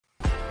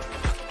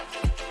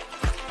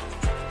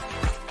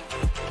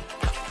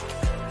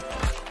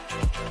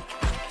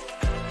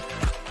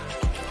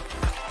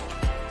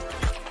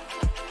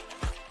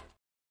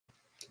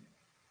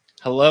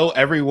Hello,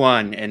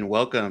 everyone, and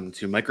welcome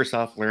to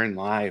Microsoft Learn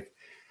Live.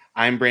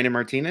 I'm Brandon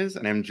Martinez,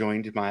 and I'm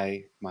joined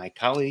by my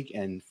colleague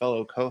and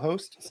fellow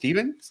co-host,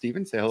 Steven.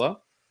 Steven, say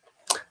hello.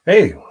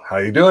 Hey, how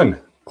you doing?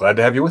 Glad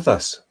to have you with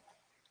us.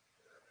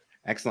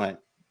 Excellent.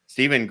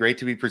 Steven, great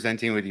to be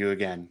presenting with you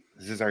again.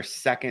 This is our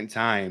second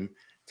time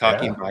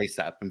talking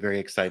Bicep. I'm very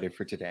excited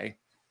for today.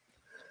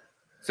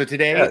 So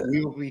today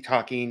we will be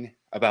talking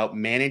about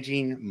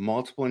managing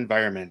multiple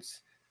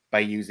environments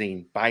by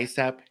using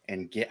Bicep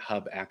and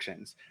GitHub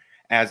Actions.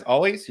 As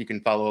always, you can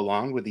follow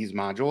along with these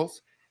modules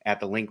at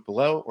the link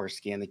below or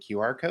scan the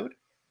QR code.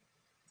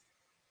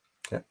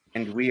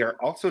 And we are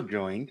also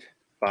joined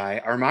by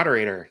our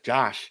moderator,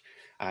 Josh.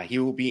 He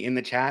will be in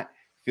the chat.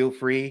 Feel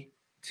free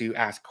to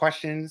ask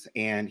questions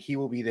and he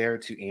will be there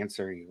to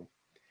answer you.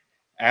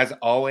 As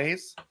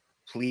always,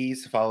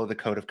 please follow the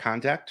code of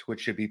conduct,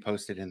 which should be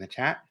posted in the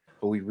chat.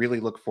 But we really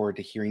look forward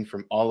to hearing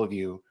from all of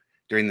you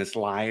during this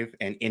live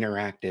and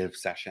interactive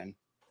session.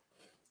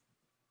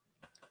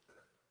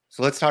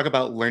 So let's talk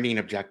about learning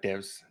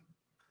objectives.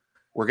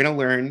 We're going to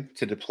learn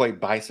to deploy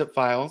Bicep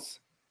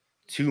files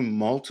to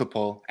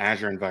multiple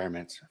Azure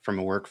environments from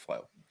a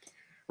workflow.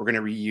 We're going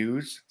to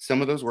reuse some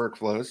of those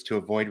workflows to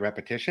avoid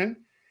repetition.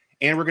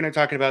 And we're going to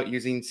talk about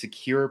using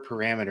secure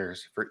parameters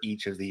for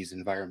each of these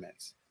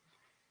environments.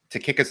 To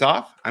kick us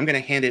off, I'm going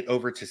to hand it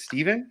over to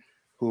Steven,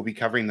 who will be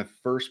covering the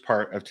first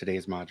part of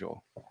today's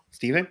module.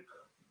 Steven?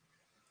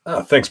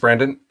 Thanks,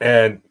 Brandon.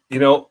 And,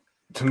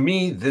 to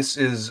me, this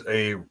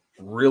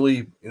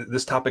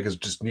topic is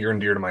just near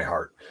and dear to my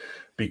heart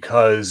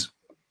because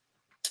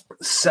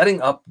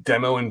setting up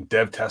demo and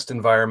dev test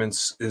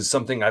environments is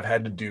something I've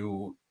had to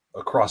do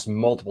across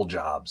multiple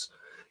jobs.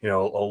 A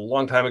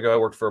long time ago, I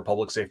worked for a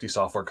public safety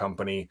software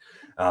company,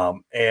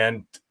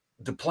 and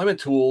deployment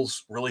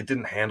tools really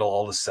didn't handle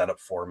all the setup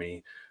for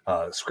me.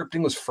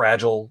 Scripting was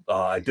fragile.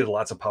 I did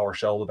lots of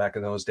PowerShell back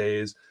in those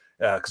days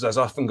because I was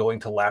often going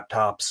to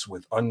laptops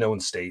with unknown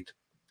state.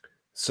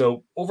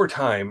 So over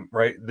time,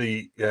 right,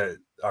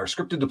 our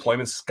scripted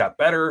deployments got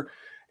better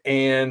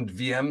and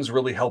VMs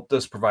really helped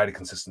us provide a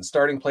consistent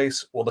starting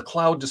place. Well, the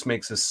cloud just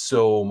makes this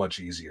so much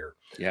easier.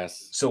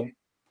 Yes. So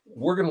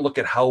we're going to look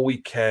at how we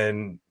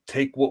can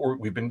take what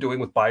we've been doing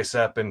with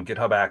Bicep and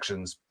GitHub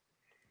Actions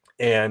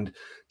and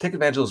take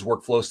advantage of those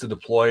workflows to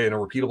deploy in a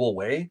repeatable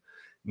way,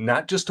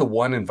 not just to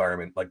one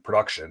environment like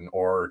production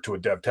or to a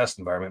dev test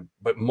environment,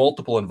 but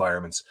multiple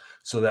environments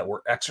so that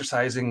we're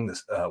exercising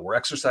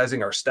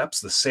our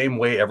steps the same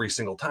way every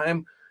single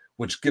time,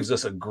 which gives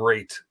us a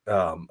great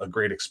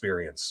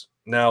experience.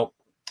 Now,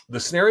 the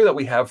scenario that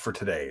we have for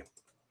today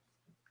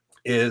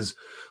is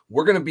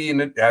we're going to be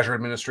an Azure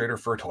administrator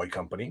for a toy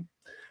company,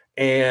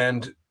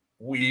 and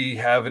we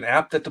have an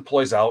app that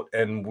deploys out,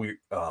 and we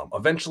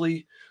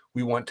eventually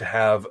we want to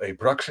have a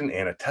production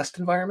and a test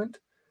environment.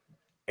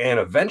 And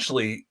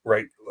eventually,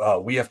 right,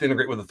 we have to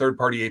integrate with a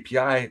third-party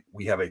API.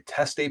 We have a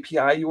test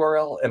API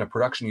URL and a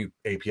production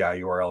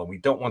API URL, and we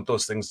don't want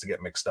those things to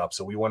get mixed up.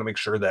 So we want to make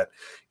sure that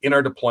in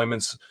our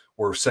deployments,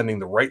 we're sending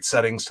the right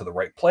settings to the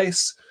right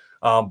place,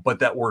 but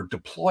that we're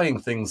deploying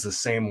things the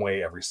same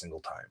way every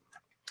single time,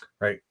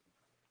 right?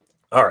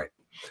 All right.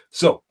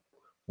 So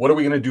what are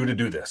we going to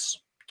do this?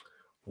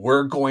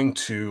 We're going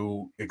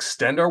to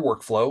extend our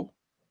workflow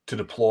to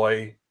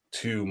deploy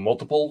to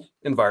multiple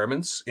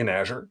environments in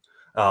Azure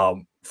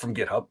from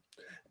GitHub.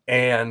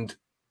 And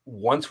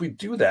once we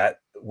do that,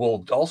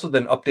 we'll also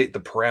then update the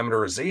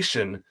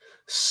parameterization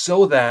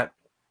so that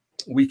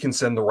we can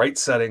send the right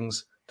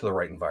settings to the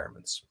right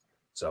environments.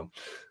 So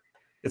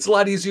it's a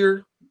lot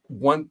easier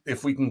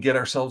if we can get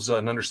ourselves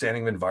an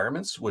understanding of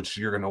environments, which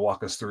you're going to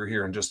walk us through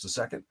here in just a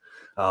second.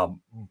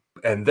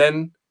 And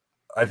then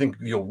I think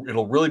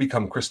it'll really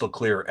become crystal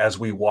clear as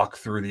we walk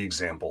through the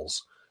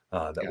examples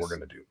that we're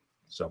going to do.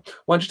 So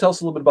why don't you tell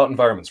us a little bit about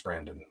environments,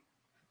 Brandon?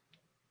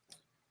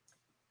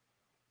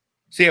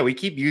 So yeah, we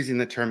keep using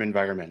the term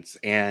environments,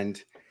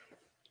 and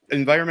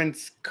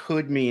environments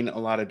could mean a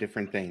lot of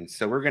different things.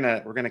 So we're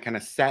gonna kind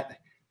of set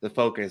the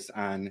focus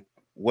on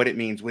what it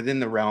means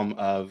within the realm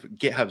of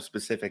GitHub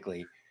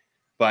specifically.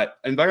 But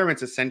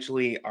environments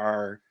essentially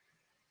are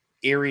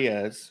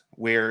areas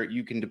where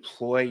you can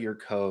deploy your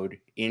code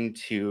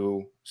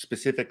into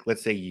specific,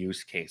 let's say,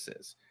 use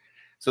cases.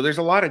 So there's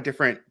a lot of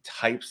different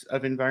types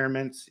of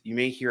environments. You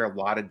may hear a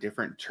lot of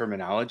different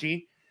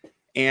terminology.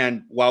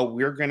 And while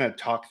we're going to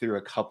talk through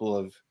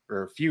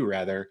a few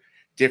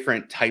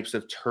different types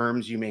of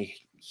terms you may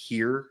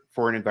hear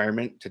for an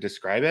environment to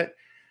describe it,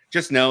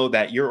 just know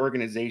that your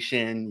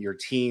organization, your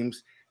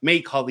teams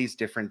may call these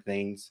different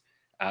things.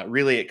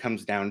 Really, it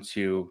comes down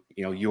to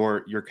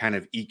your kind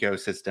of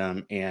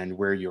ecosystem and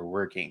where you're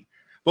working.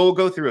 But we'll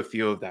go through a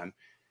few of them.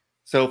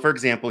 So, for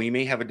example, you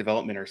may have a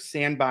development or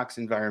sandbox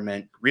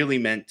environment really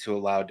meant to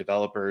allow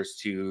developers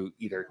to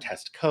either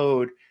test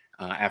code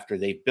after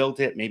they've built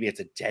it. Maybe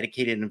it's a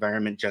dedicated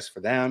environment just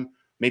for them.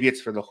 Maybe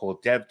it's for the whole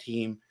dev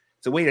team.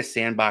 It's a way to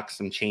sandbox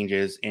some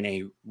changes in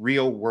a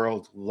real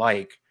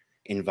world-like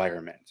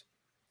environment.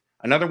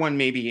 Another one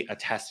may be a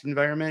test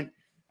environment.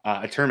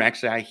 A term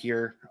actually I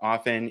hear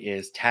often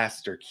is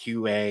test or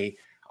QA.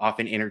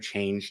 often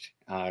interchanged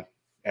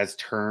as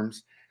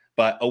terms,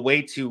 but a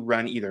way to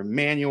run either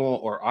manual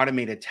or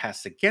automated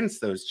tests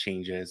against those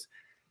changes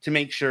to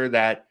make sure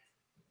that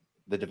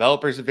the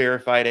developers have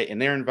verified it in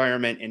their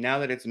environment. And now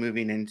that it's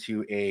moving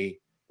into a,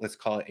 let's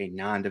call it a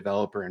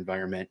non-developer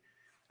environment,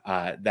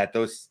 that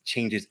those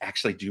changes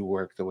actually do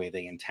work the way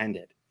they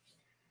intended.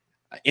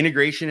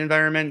 Integration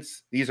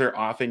environments, these are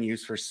often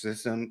used for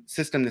system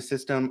to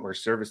system or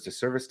service to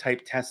service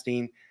type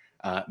testing.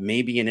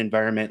 Maybe an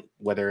environment,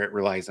 whether it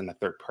relies on a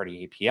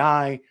third-party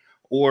API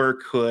or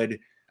could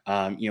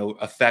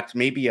affect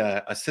maybe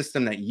a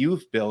system that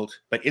you've built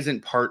but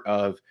isn't part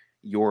of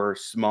your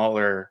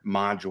smaller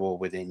module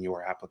within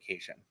your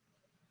application.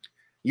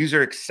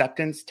 User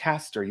acceptance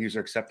test or user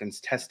acceptance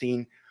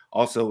testing,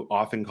 also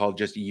often called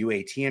just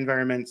UAT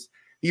environments.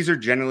 These are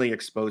generally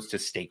exposed to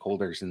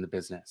stakeholders in the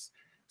business.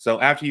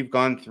 So after you've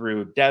gone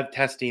through dev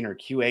testing or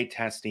QA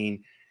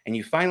testing, and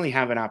you finally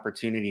have an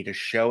opportunity to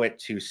show it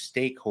to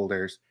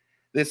stakeholders,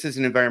 this is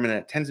an environment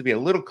that tends to be a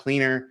little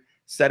cleaner,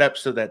 set up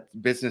so that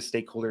business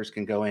stakeholders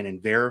can go in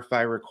and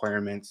verify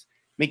requirements,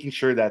 making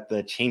sure that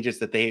the changes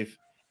that they've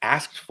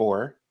asked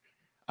for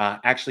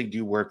actually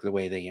do work the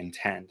way they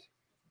intend.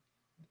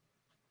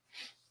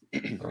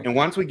 And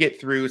once we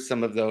get through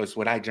some of those,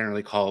 what I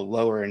generally call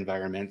lower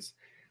environments,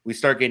 we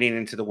start getting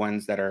into the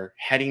ones that are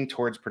heading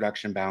towards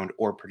production bound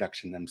or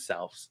production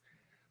themselves.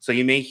 So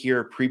you may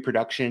hear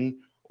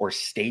pre-production or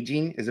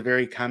staging is a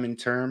very common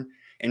term.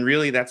 And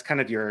really that's kind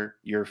of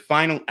your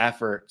final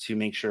effort to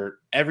make sure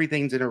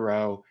everything's in a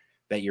row,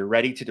 that you're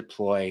ready to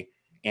deploy,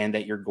 and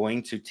that you're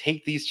going to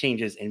take these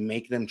changes and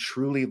make them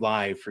truly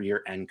live for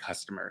your end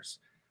customers,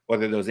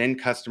 whether those end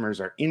customers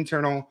are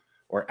internal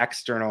or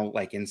external,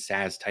 like in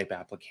SaaS type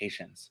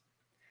applications.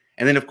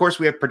 And then of course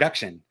we have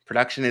production.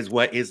 Production is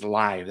what is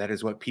live. That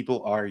is what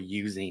people are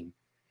using,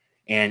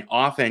 and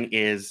often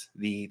is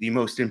the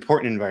most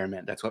important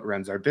environment. That's what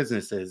runs our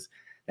businesses.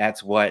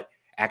 That's what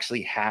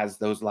actually has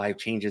those live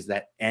changes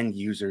that end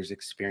users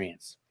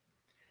experience.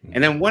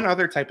 And then one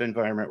other type of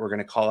environment we're going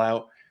to call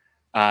out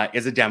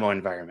is a demo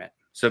environment.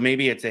 So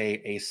maybe it's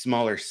a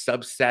smaller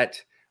subset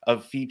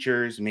of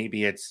features.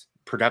 Maybe it's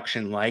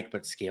production-like,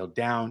 but scaled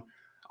down.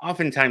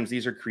 Oftentimes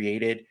these are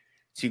created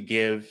to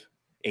give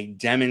a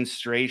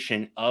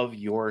demonstration of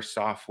your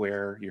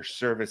software, your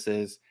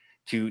services,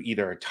 to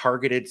either a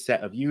targeted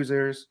set of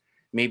users.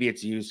 Maybe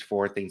it's used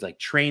for things like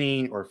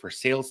training or for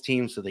sales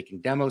teams so they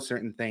can demo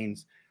certain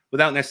things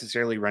without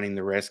necessarily running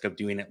the risk of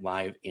doing it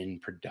live in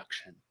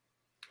production.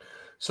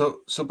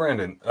 So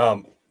Brandon,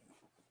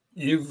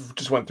 you've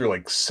just went through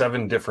like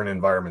 7 different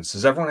environments.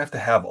 Does everyone have to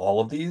have all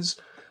of these?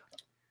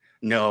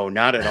 No,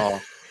 not at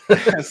all.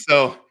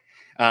 So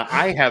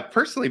I have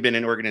personally been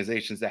in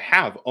organizations that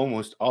have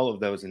almost all of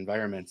those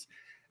environments.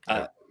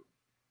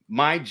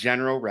 My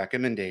general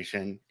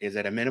recommendation is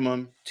at a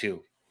minimum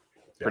 2,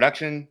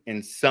 production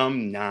and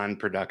some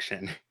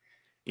non-production.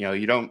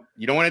 You don't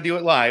want to do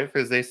it live,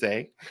 as they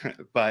say,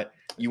 but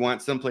you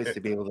want someplace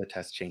to be able to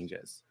test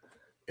changes.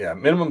 Yeah,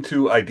 minimum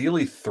 2,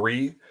 ideally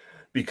 3,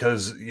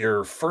 because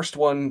your first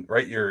one,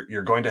 right,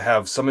 you're going to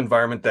have some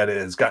environment that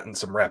has gotten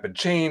some rapid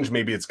change.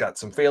 Maybe it's got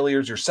some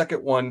failures. Your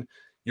second one,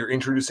 you're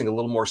introducing a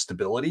little more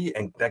stability,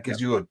 and that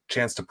gives you a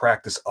chance to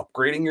practice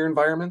upgrading your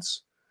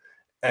environments,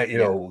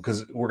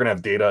 because we're going to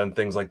have data and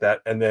things like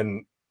that. And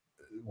then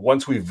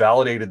once we've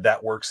validated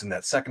that works in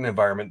that second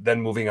environment,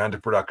 then moving on to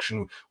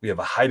production, we have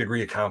a high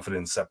degree of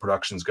confidence that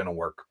production is going to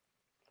work.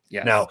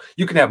 Yes. Now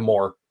you can have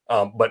more,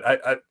 but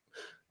I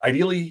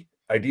ideally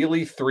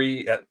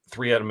 3 at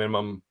a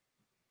minimum.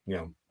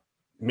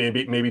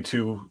 Maybe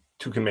two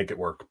can make it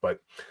work. But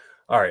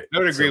all right, I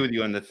would agree with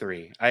you on the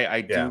 3.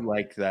 I do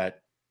like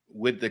that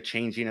with the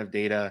changing of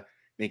data,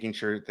 making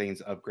sure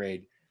things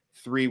upgrade.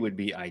 3 would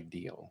be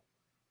ideal.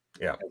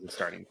 Yeah, as a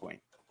starting point.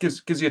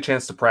 Gives you a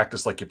chance to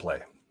practice like you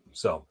play.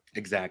 So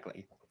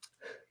exactly.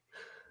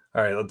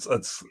 All right,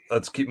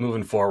 let's keep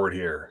moving forward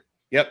here.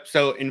 Yep.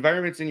 So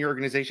environments in your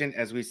organization,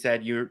 as we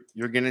said, you're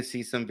going to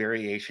see some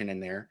variation in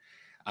there.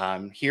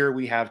 Here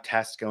we have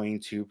tests going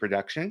to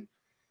production.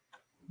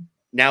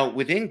 Now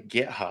within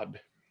GitHub,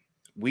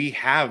 we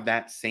have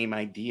that same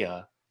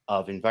idea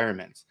of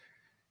environments.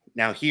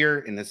 Now here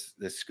in this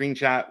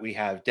screenshot, we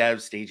have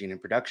dev, staging,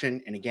 and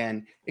production. And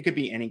again, it could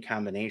be any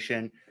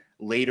combination.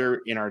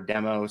 Later in our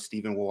demo,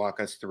 Stephen will walk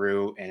us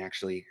through and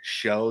actually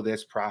show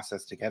this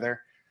process together.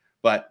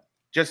 But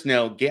just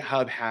know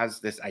GitHub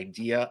has this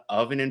idea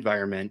of an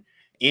environment,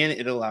 and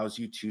it allows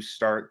you to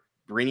start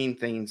bringing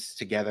things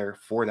together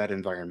for that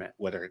environment,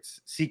 whether it's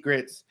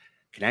secrets,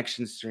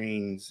 connection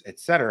strings,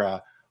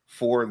 etc.,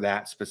 for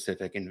that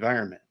specific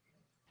environment.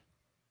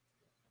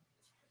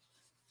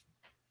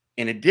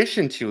 In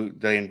addition to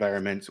the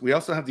environments, we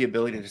also have the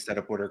ability to set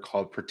up what are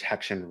called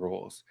protection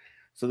rules.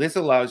 So this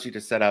allows you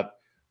to set up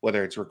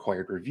whether it's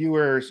required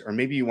reviewers, or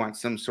maybe you want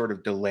some sort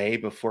of delay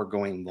before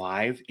going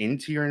live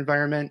into your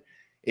environment.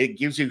 It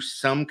gives you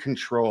some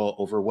control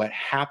over what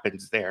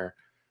happens there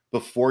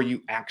before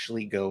you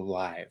actually go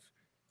live.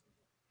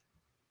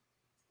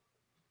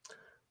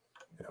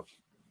 Yep.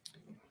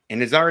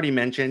 And as already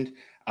mentioned,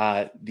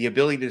 the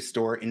ability to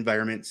store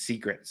environment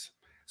secrets.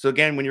 So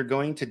again, when you're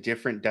going to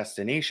different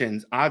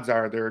destinations, odds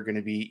are there are going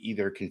to be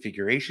either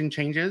configuration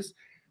changes,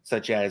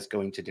 such as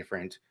going to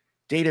different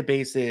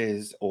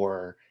databases,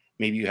 or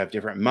maybe you have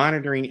different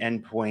monitoring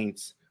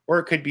endpoints, or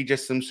it could be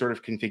just some sort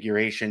of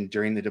configuration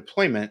during the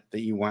deployment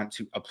that you want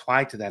to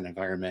apply to that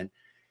environment.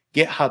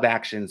 GitHub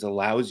Actions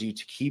allows you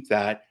to keep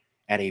that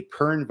at a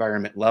per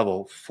environment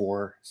level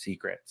for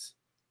secrets.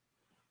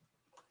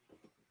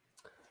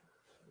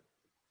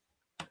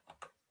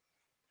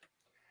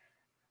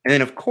 And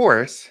then, of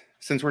course,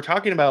 since we're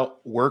talking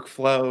about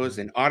workflows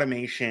and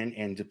automation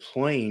and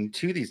deploying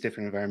to these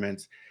different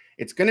environments,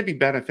 it's going to be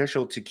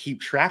beneficial to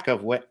keep track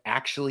of what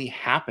actually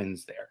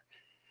happens there.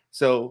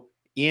 So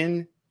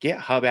in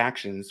GitHub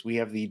Actions, we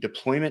have the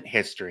deployment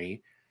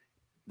history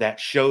that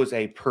shows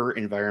a per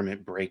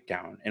environment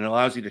breakdown and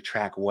allows you to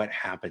track what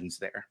happens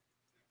there.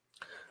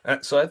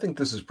 So I think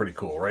this is pretty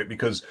cool, right?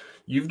 Because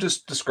you've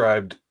just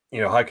described,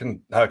 how I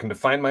can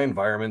define my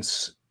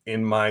environments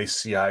in my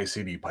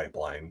CI/CD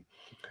pipeline.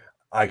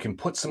 I can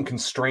put some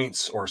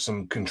constraints or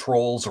some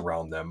controls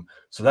around them.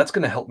 So that's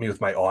going to help me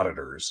with my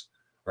auditors,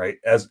 right?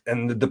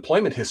 And the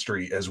deployment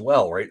history as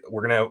well, right?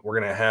 We're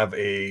gonna have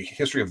a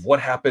history of what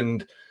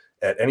happened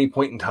at any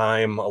point in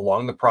time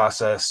along the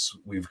process.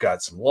 We've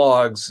got some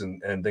logs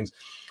and things.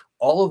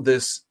 All of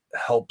this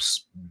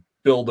helps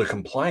build a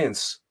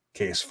compliance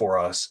case for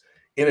us,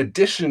 in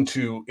addition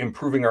to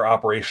improving our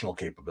operational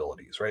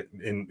capabilities, right?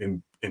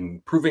 In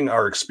improving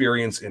our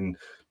experience in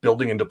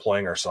building and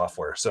deploying our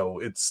software. So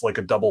it's like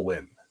a double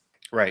win.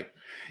 Right.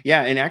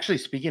 Yeah. And actually,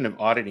 speaking of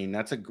auditing,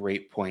 that's a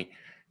great point,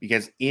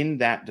 because in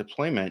that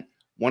deployment,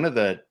 one of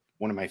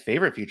my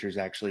favorite features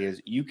actually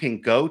is you can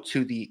go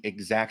to the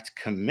exact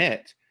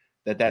commit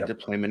that Yep.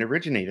 deployment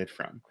originated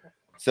from.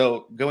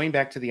 So going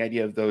back to the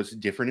idea of those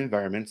different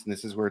environments, and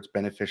this is where it's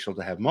beneficial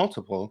to have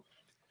multiple.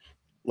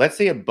 Let's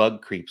say a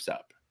bug creeps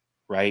up,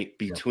 right,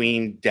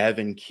 between dev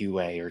and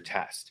QA or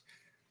test.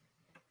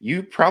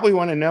 You probably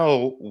want to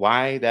know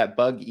why that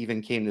bug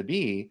even came to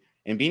be,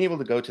 and being able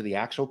to go to the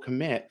actual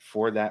commit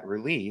for that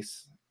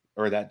release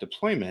or that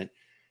deployment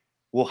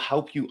will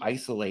help you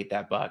isolate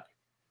that bug.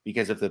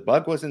 Because if the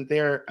bug wasn't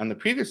there on the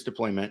previous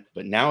deployment,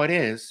 but now it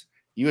is,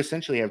 you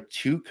essentially have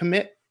two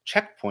commit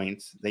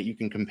checkpoints that you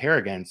can compare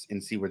against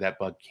and see where that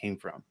bug came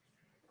from.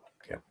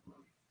 Okay.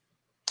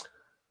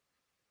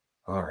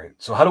 All right.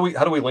 So how do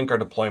we link our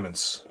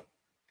deployments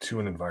to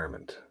an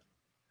environment?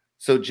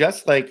 So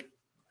just like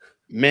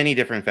many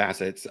different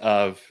facets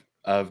of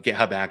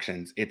GitHub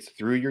Actions, it's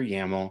through your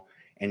YAML,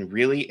 and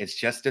really it's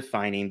just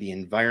defining the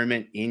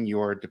environment in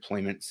your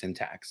deployment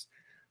syntax.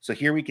 So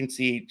here we can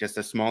see just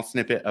a small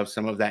snippet of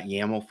some of that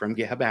YAML from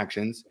GitHub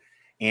Actions,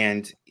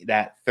 and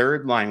that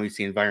third line we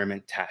see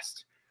environment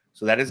test.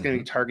 So that is going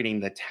to be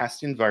targeting the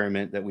test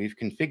environment that we've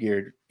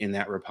configured in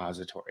that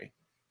repository.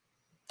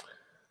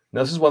 Now,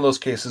 this is one of those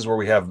cases where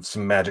we have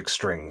some magic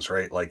strings,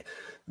 right? Like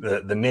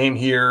the name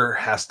here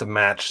has to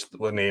match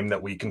the name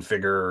that we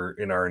configure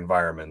in our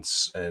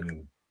environments.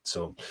 And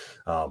so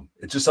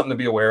it's just something to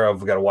be aware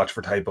of. We got to watch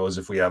for typos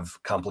if we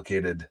have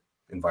complicated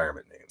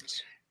environment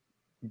names.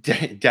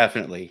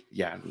 Definitely.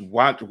 Yeah.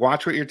 Watch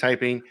what you're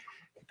typing.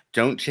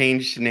 Don't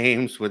change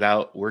names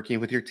without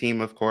working with your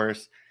team, of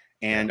course.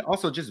 And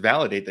also just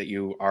validate that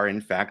you are,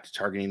 in fact,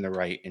 targeting the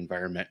right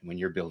environment when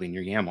you're building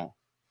your YAML.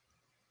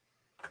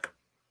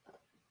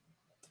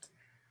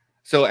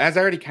 So as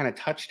I already kind of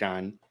touched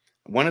on,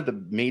 one of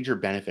the major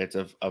benefits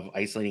of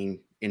isolating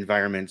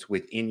environments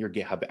within your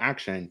GitHub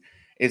action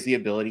is the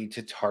ability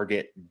to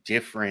target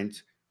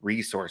different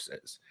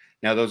resources.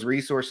 Now, those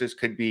resources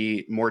could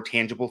be more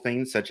tangible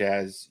things, such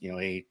as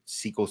a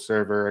SQL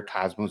Server, a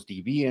Cosmos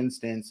DB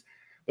instance,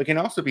 but can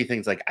also be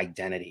things like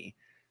identity.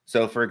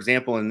 So for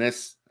example, in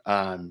this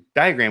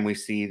diagram, we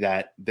see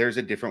that there's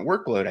a different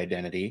workload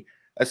identity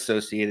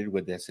associated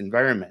with this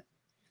environment.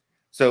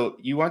 So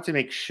you want to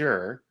make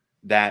sure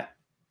that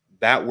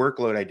that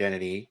workload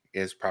identity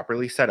is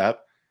properly set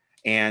up,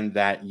 and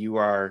that you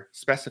are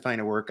specifying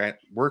a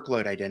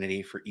workload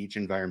identity for each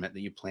environment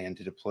that you plan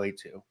to deploy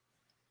to.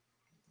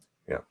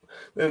 Yeah,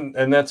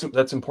 and that's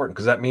important,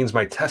 because that means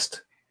my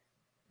test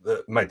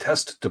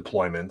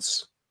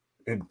deployments,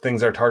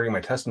 things that are targeting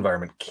my test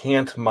environment,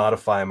 can't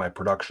modify my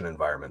production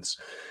environments.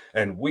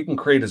 And we can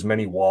create as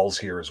many walls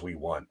here as we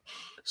want.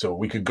 So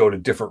we could go to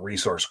different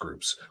resource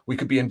groups. We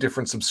could be in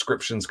different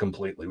subscriptions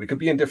completely. We could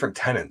be in different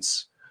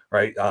tenants,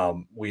 right?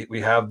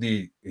 We have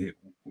the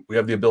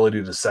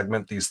ability to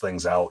segment these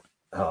things out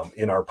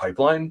in our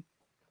pipeline.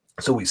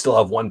 So we still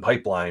have one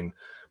pipeline,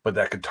 but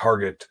that could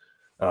target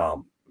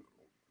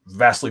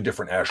vastly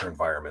different Azure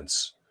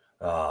environments,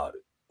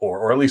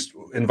 or at least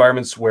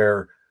environments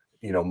where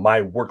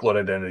my workload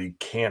identity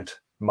can't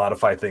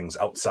modify things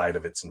outside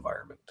of its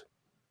environment.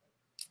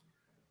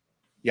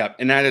 Yeah,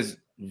 and that is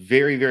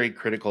very, very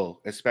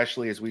critical,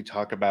 especially as we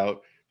talk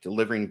about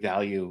delivering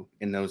value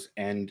in those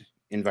end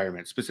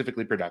environments,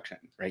 specifically production,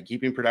 right?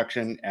 Keeping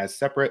production as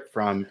separate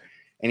from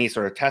any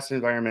sort of test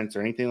environments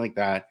or anything like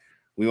that.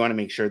 We want to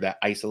make sure that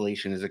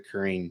isolation is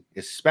occurring,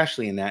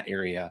 especially in that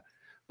area.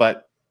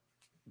 But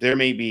there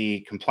may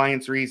be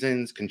compliance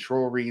reasons,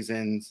 control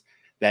reasons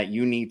that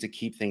you need to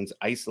keep things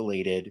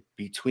isolated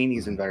between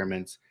these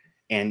environments,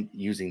 and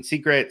using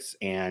secrets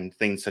and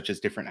things such as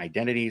different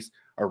identities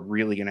are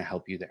really going to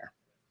help you there.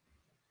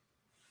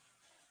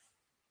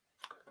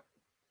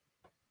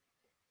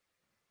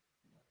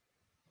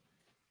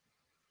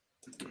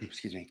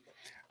 Excuse me.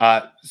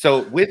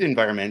 So with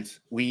environments,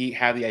 we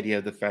have the idea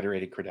of the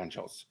federated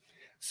credentials.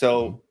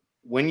 So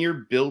when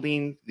you're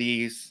building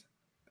these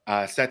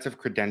sets of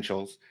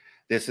credentials,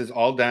 this is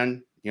all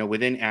done,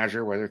 within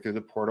Azure, whether through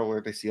the portal or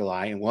the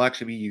CLI, and we'll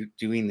actually be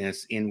doing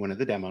this in one of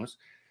the demos.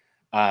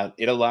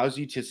 It allows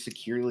you to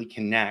securely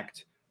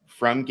connect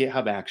from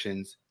GitHub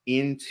Actions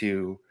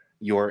into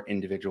your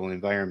individual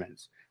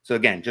environments. So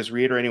again, just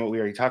reiterating what we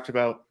already talked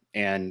about,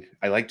 and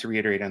I like to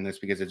reiterate on this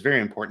because it's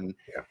very important.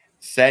 Yeah.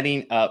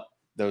 Setting up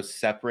those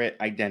separate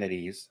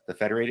identities, the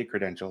federated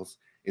credentials,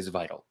 is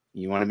vital.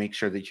 You want to make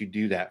sure that you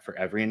do that for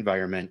every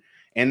environment,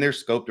 and they're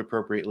scoped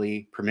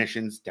appropriately.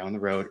 Permissions down the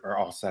road are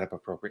all set up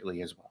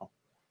appropriately as well.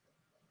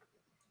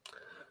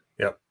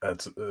 Yep,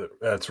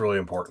 that's really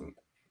important.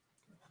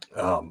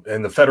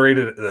 And the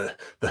federated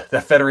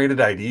the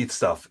federated ID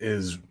stuff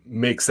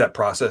makes that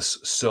process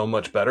so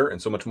much better and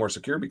so much more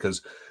secure,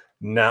 because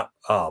now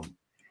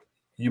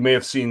you may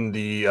have seen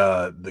the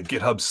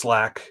GitHub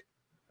Slack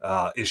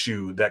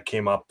issue that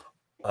came up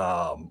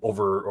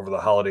over the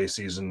holiday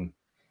season,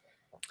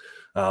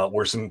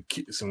 where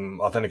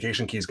some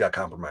authentication keys got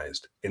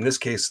compromised. In this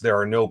case, there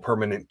are no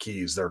permanent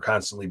keys; they're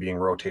constantly being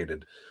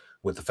rotated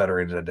with the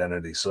federated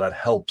identity. So that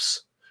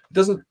helps.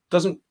 It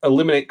doesn't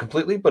eliminate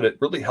completely, but it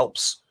really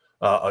helps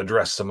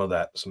address some of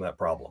that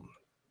problem.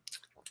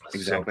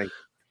 Exactly. So,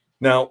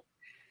 now,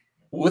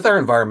 with our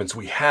environments,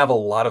 we have a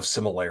lot of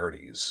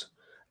similarities,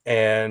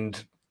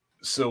 and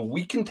so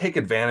we can take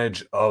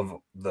advantage of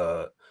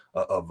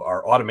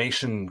our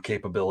automation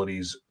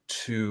capabilities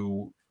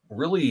to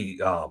really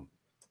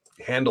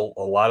handle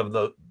a lot of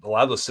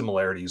the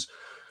similarities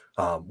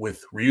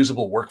with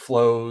reusable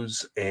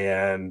workflows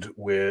and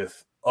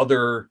with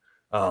other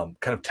kind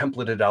of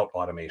templated out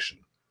automation.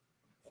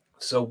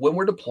 So when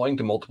we're deploying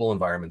to multiple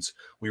environments,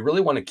 we really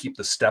want to keep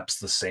the steps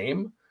the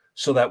same,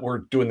 so that we're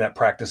doing that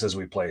practice as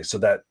we play, so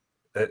that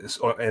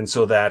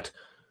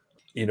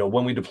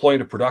when we deploy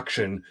into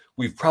production,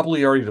 we've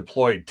probably already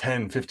deployed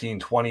 10, 15,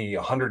 20,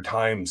 100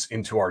 times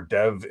into our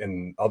dev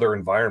and other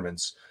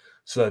environments,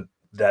 so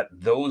that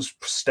those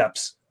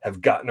steps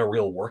have gotten a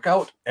real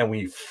workout and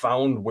we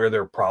found where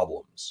there are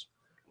problems,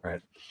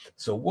 right?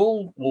 So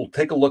we'll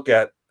take a look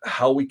at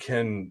how we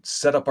can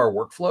set up our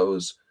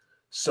workflows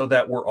so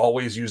that we're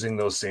always using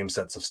those same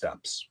sets of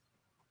steps.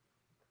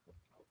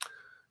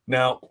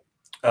 Now,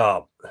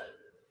 to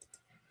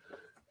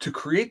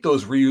create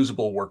those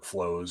reusable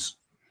workflows,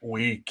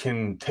 we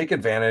can take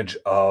advantage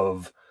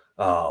of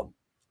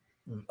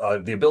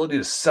the ability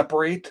to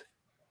separate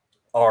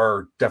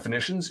our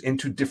definitions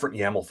into different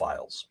YAML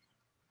files.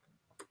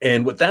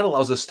 And what that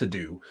allows us to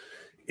do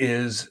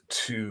is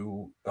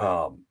to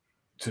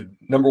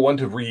number one,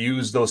 to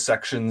reuse those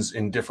sections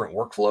in different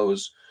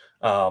workflows,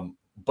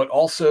 but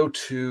also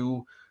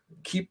to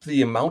keep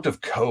the amount of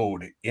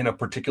code in a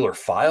particular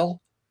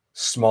file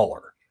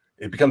smaller.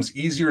 It becomes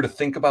easier to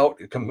think about.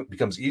 It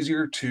becomes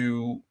easier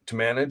to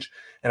manage.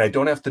 And I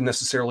don't have to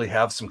necessarily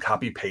have some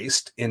copy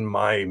paste in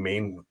my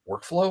main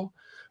workflow.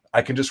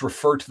 I can just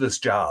refer to this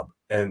job.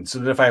 And so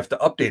that if I have to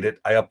update it,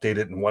 I update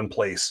it in one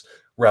place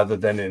rather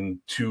than in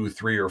 2,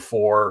 3, or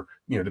 4,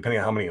 depending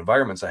on how many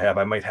environments I have.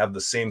 I might have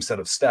the same set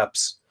of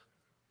steps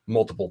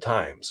multiple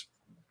times.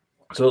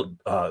 So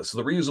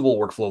the reusable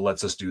workflow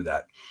lets us do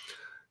that.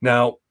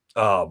 Now,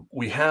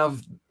 we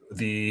have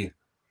the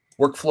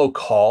workflow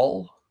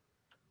call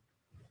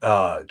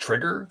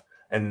trigger,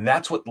 and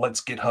that's what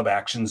lets GitHub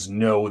Actions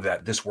know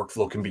that this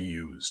workflow can be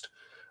used.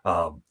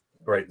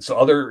 Right. So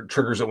other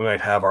triggers that we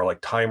might have are like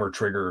timer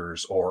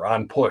triggers or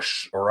on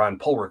push or on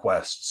pull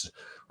requests.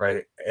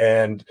 Right.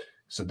 And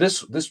so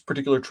this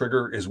particular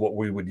trigger is what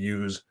we would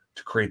use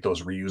to create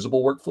those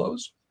reusable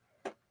workflows.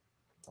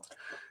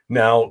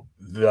 Now,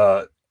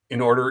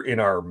 in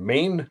our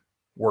main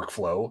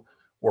workflow,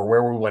 or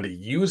where we want to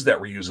use that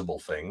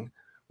reusable thing,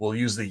 we'll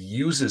use the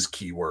uses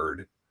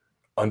keyword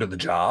under the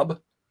job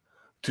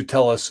to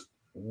tell us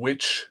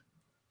which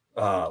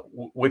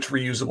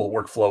reusable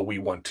workflow we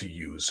want to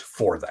use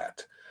for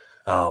that.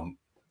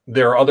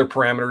 There are other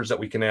parameters that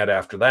we can add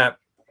after that,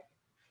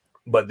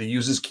 but the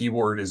uses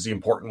keyword is the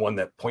important one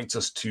that points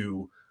us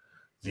to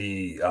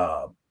the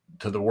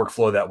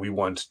workflow that we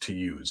want to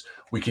use.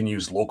 We can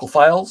use local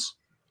files,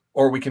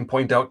 or we can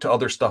point out to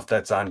other stuff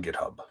that's on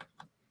GitHub.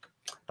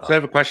 So I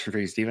have a question for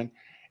you, Stephen.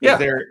 Yeah.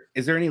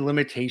 Is there any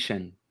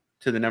limitation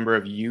to the number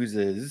of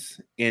uses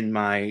in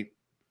my,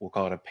 we'll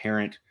call it a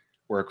parent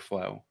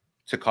workflow,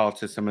 to call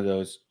to some of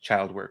those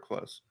child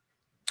workflows?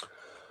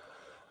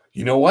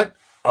 You know what?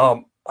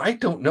 I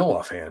don't know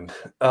offhand.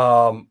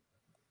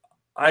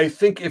 I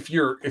think if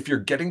you're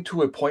getting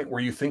to a point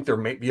where you think there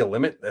may be a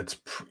limit,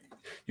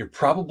 you're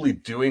probably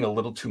doing a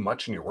little too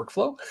much in your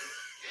workflow.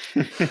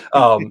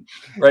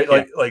 Right?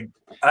 Yeah. Like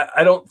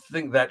I don't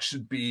think that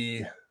should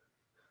be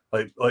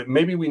Like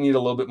maybe we need a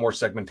little bit more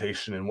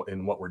segmentation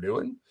in what we're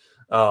doing,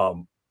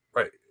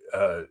 right?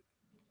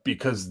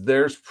 Because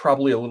there's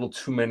probably a little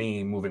too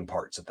many moving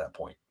parts at that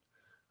point.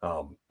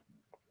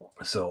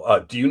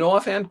 So do you know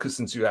offhand? Because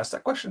since you asked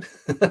that question,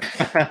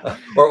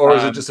 or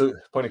is it just a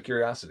point of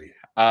curiosity?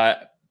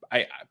 I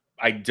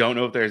don't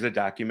know if there's a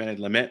documented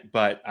limit,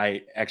 but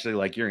I actually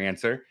like your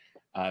answer.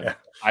 Yeah.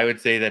 I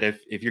would say that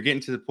if you're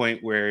getting to the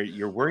point where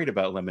you're worried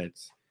about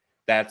limits,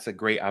 that's a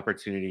great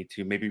opportunity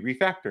to maybe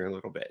refactor a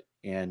little bit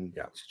and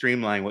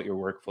streamline what your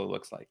workflow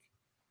looks like.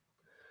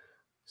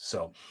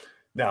 So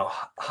now,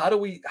 how do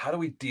we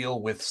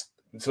deal with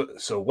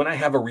so when I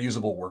have a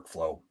reusable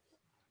workflow,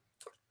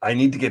 I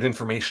need to get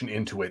information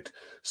into it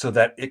so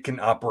that it can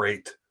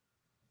operate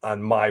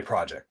on my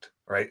project,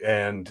 right?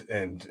 And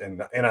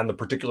on the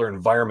particular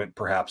environment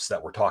perhaps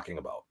that we're talking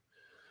about.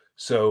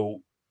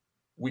 So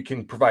we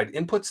can provide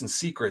inputs and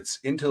secrets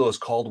into those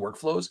called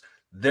workflows.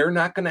 They're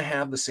not going to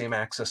have the same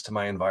access to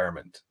my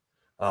environment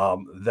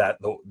that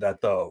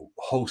the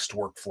host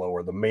workflow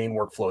or the main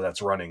workflow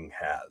that's running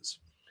has.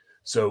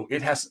 So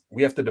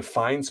we have to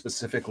define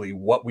specifically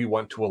what we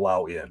want to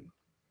allow in.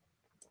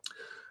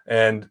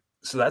 And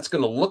so that's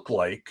going to look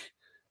like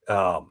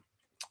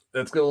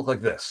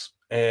this.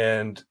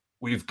 And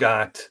we've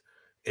got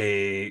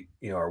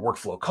our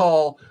workflow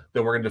call.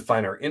 Then we're going to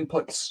define our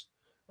inputs,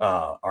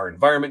 our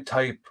environment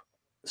type,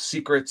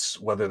 secrets,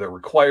 whether they're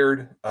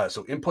required.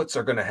 So inputs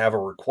are going to have a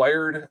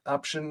required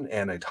option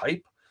and a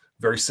type,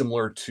 very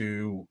similar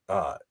to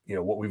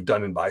what we've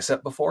done in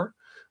Bicep before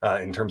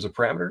in terms of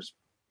parameters.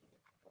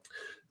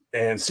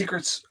 And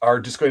secrets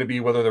are just going to be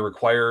whether they're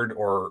required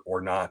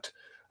or not,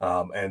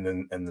 and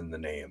then the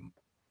name.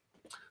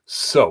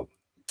 So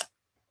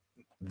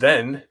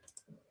then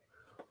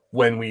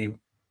when we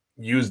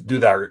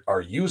do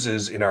our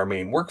uses in our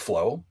main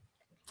workflow,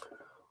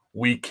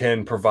 we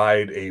can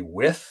provide a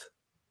with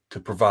to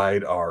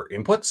provide our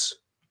inputs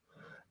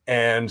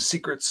and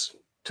secrets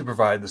to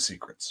provide the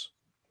secrets.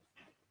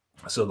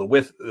 So the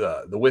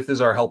with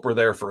is our helper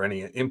there for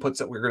any inputs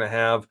that we're going to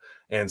have,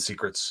 and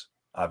secrets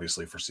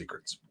obviously for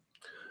secrets.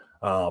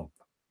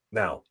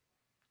 Now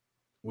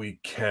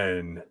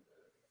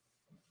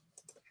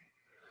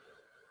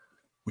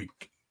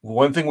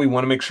one thing we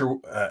want to make sure,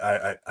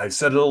 I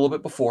said it a little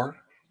bit before,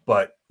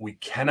 but we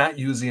cannot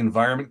use the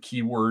environment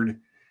keyword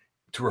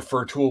to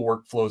refer to a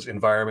workflow's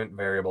environment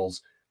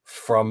variables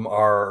from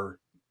our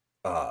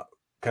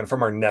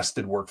from our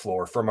nested workflow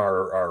or from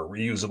our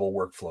reusable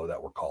workflow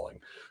that we're calling.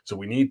 So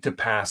we need to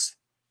pass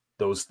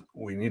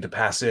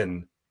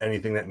in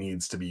anything that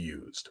needs to be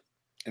used.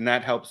 And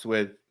that helps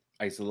with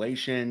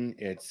isolation.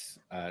 It's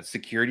a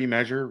security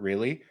measure,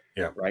 really,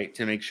 right?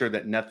 To make sure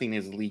that nothing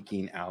is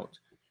leaking out.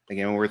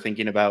 Again, when we're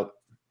thinking about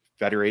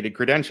federated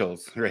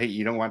credentials, right?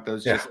 You don't want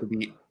those just to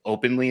be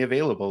openly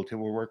available to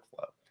a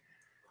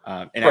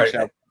workflow. And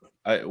actually,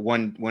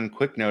 one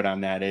quick note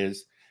on that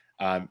is,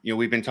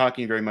 we've been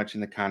talking very much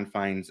in the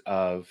confines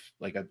of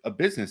like a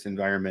business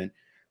environment,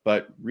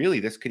 but really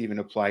this could even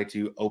apply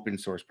to open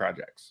source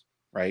projects,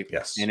 right?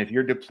 Yes. And if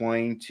you're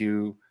deploying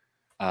to,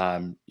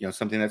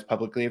 something that's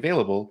publicly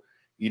available,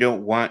 you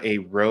don't want a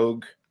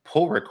rogue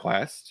pull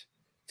request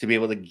to be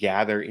able to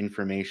gather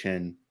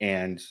information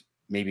and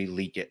maybe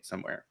leak it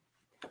somewhere.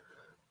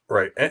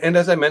 Right. And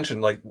as I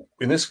mentioned, like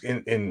in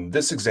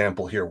this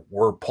example here,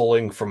 we're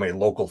pulling from a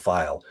local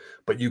file,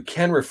 but you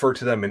can refer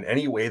to them in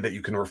any way that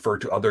you can refer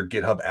to other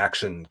GitHub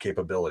action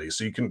capabilities.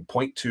 So you can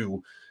point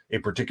to a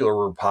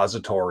particular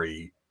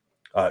repository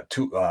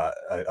to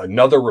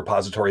another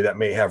repository that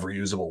may have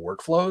reusable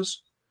workflows.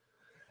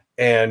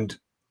 And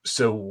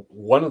so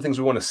one of the things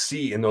we want to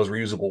see in those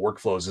reusable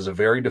workflows is a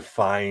very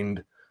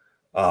defined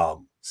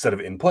set of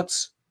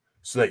inputs,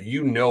 so that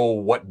you know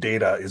what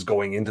data is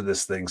going into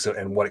this thing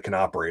and what it can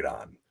operate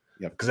on.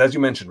 Because as you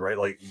mentioned, right,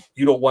 like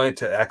you don't want it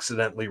to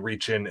accidentally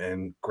reach in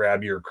and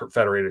grab your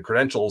federated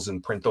credentials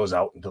and print those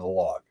out into the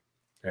log.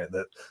 Right?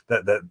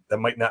 That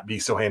might not be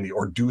so handy,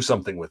 or do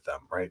something with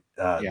them, right?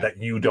 That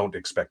you don't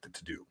expect it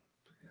to do.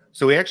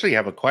 So we actually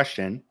have a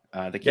question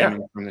that came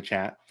in from the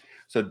chat.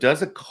 So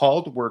does a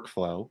called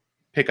workflow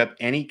pick up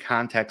any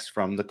context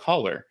from the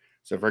caller?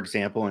 So for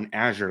example, an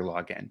Azure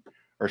login.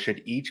 Or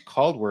should each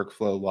called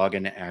workflow log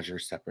into Azure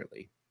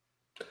separately?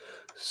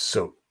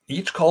 So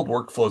each called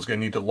workflow is going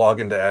to need to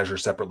log into Azure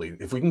separately.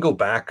 If we can go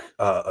back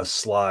a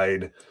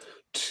slide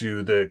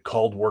to the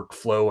called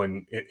workflow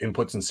and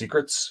inputs and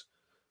secrets.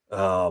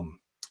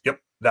 Yep,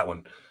 that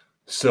one.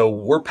 So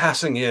we're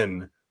passing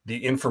in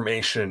the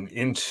information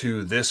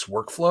into this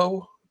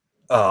workflow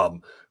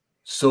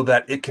so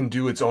that it can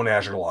do its own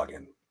Azure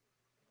login.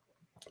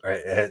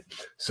 Right.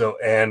 So,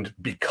 and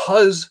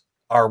because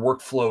our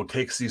workflow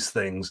takes these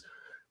things,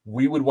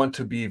 we would want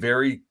to be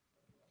very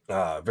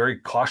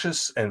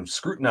cautious and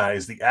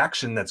scrutinize the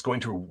action that's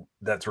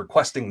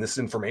requesting this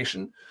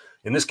information.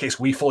 In this case,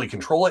 we fully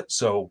control it,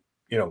 so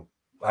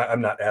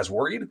I'm not as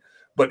worried.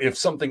 But if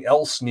something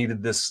else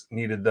needed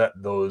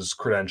those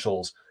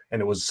credentials,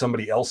 and it was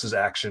somebody else's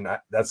action,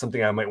 that's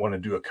something I might want to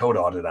do a code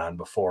audit on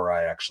before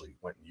I actually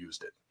went and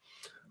used it.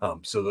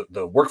 So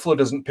the workflow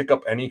doesn't pick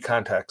up any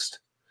context.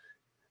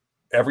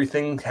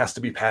 Everything has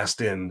to be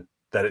passed in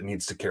that it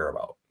needs to care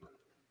about.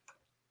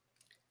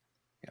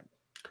 Yeah.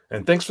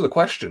 And thanks for the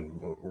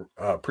question.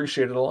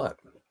 Appreciate it a lot.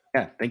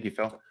 Yeah, thank you,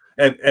 Phil.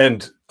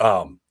 And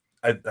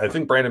I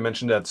think Brandon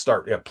mentioned at the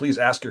start. Yeah, please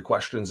ask your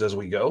questions as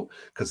we go,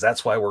 because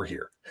that's why we're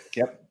here.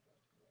 Yep.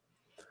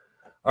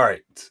 All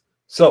right.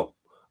 So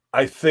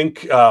I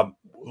think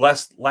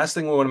last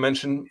thing we want to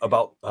mention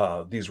about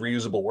these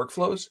reusable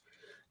workflows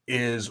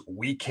is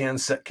we can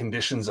set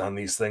conditions on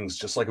these things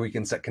just like we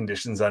can set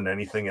conditions on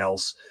anything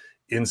else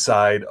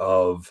inside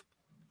of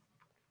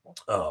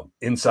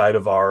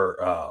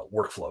our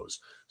workflows.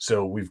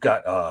 So we've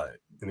got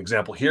an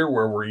example here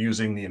where we're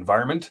using the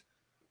environment.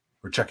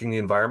 We're checking the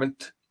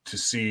environment to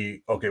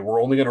see, okay,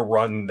 we're only going to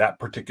run that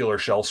particular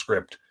shell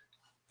script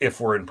if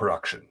we're in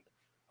production.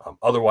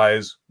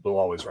 Otherwise, we'll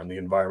always run the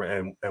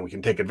environment, and we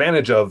can take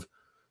advantage of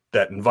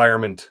that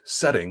environment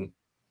setting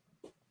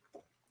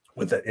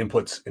with that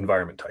inputs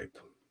environment type.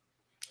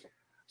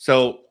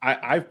 So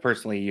I've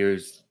personally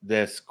used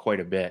this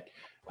quite a bit,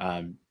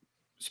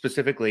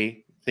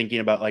 specifically thinking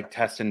about like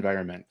test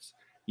environments.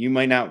 You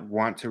might not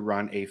want to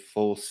run a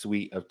full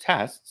suite of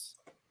tests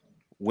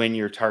when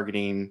you're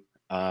targeting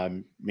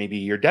maybe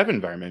your dev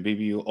environment.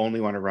 Maybe you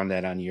only want to run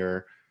that on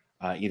your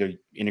either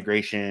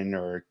integration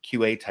or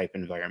QA type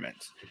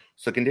environments.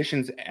 So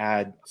conditions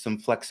add some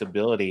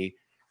flexibility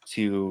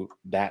to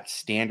that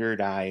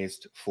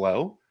standardized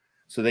flow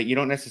so that you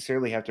don't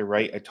necessarily have to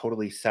write a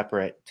totally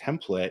separate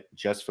template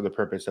just for the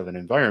purpose of an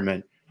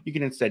environment. You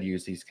can instead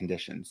use these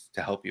conditions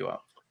to help you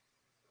out.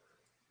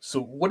 So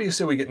what do you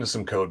say we get into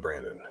some code,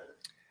 Brandon?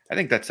 I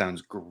think that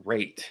sounds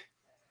great.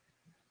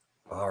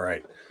 All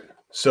right.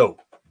 So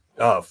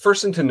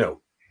first thing to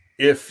note,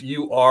 if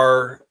you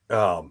are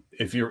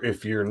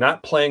if you're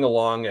not playing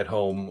along at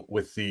home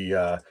with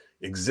the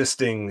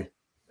existing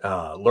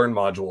Learn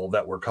module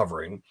that we're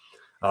covering,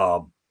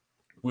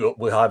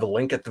 we'll have a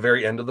link at the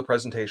very end of the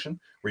presentation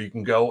where you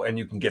can go and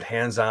you can get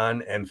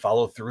hands-on and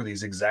follow through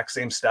these exact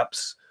same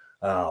steps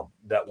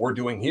that we're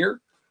doing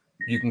here.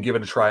 You can give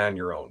it a try on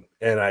your own,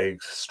 and I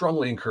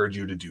strongly encourage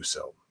you to do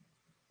so.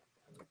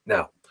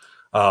 Now,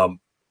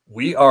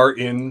 we are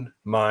in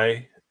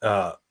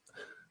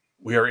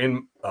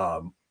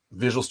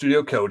Visual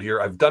Studio Code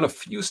here. I've done a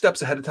few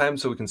steps ahead of time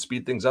so we can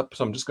speed things up.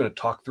 So I'm just going to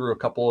talk through a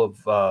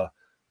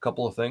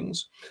couple of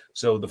things.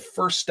 So the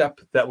first step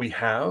that we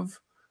have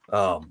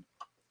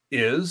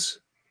is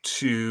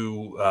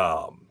to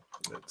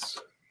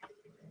let's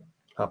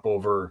hop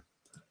over.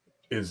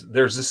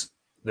 There's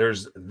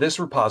this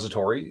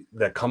repository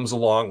that comes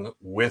along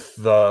with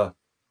the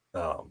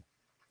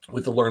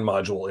Learn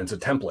module. It's a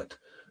template,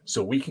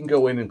 so we can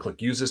go in and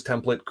click Use this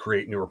template,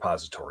 create new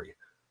repository.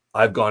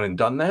 I've gone and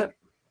done that.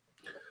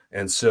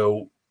 And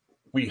so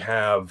we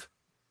have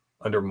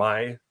under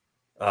my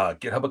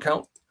GitHub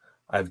account,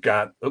 I've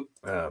got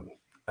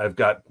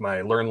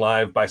my Learn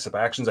Live Bicep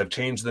Actions. I've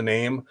changed the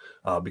name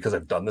because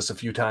I've done this a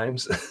few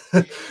times.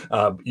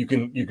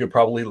 You could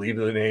probably leave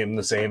the name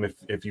the same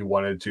if you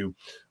wanted to.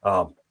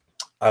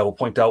 I will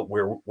point out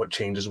what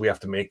changes we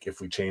have to make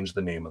if we change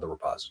the name of the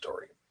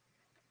repository.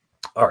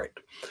 All right,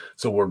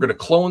 so we're going to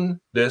clone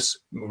this.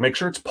 Make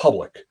sure it's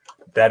public.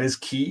 That is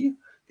key.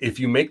 If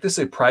you make this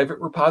a private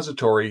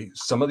repository,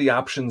 some of the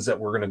options that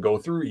we're going to go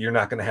through, you're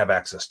not going to have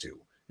access to.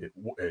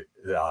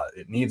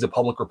 It needs a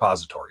public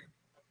repository.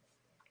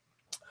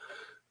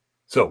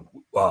 So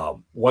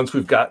once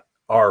we've got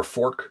our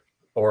fork,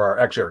 or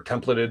our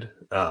templated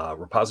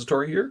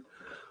repository here,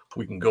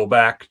 we can go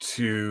back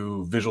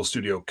to Visual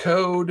Studio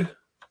Code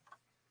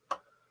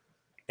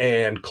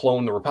and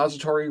clone the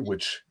repository,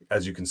 which,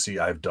 as you can see,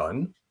 I've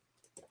done.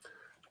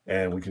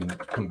 And we can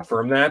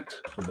confirm that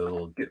with a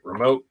little git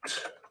remote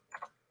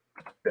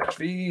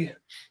 -v,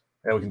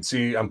 and we can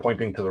see I'm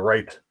pointing to the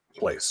right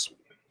place.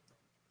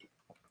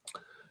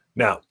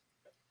 Now,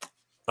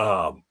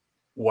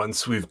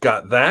 once we've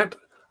got that,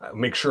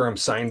 make sure I'm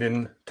signed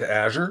in to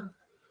Azure.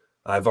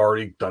 I've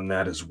already done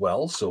that as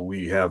well. So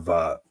we have,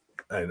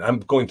 and I'm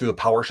going through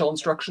the PowerShell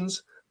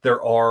instructions.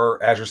 There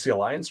are Azure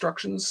CLI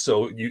instructions.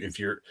 So if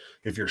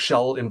your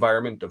shell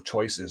environment of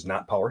choice is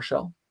not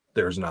PowerShell,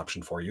 there's an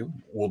option for you.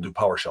 We'll do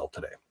PowerShell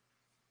today.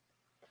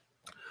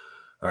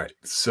 All right,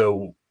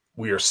 so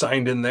we are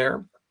signed in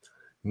there.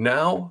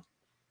 Now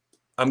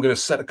I'm going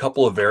to set a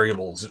couple of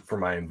variables for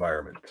my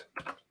environment.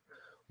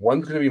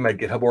 One's going to be my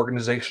GitHub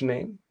organization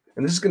name,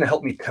 and this is going to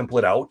help me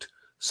template out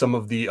some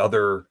of the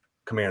other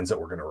commands that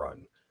we're going to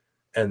run.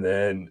 And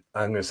then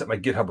I'm going to set my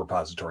GitHub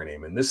repository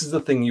name, and this is the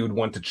thing you would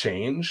want to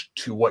change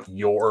to what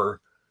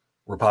your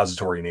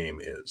repository name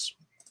is.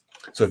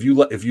 So if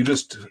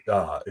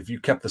you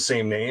kept the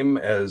same name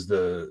as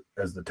the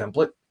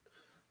template,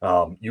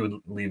 you would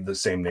leave the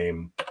same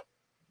name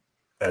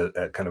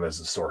kind of as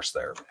the source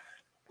there.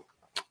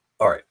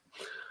 All right.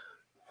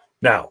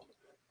 Now,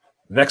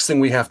 the next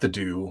thing we have to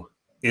do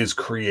is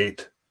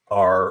create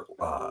our,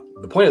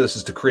 the point of this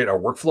is to create our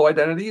workflow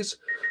identities.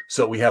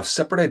 So we have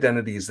separate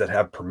identities that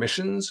have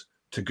permissions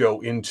to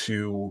go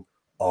into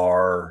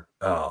our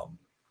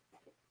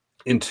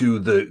into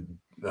the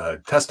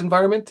test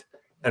environment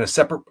and a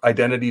separate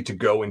identity to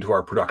go into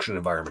our production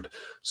environment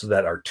so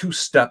that our two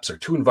steps or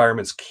two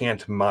environments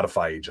can't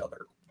modify each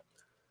other.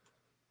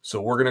 So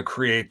we're going to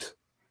create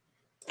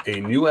a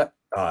new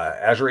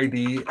Azure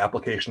AD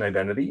application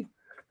identity.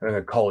 I'm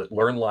going to call it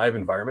Learn Live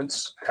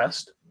Environments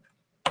Test.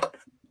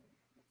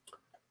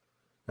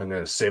 I'm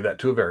going to save that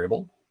to a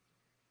variable.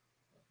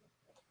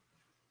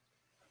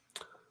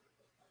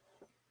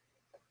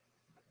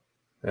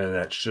 And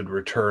that should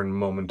return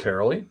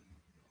momentarily.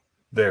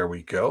 There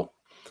we go.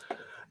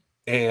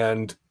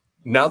 And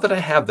now that I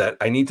have that,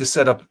 I need to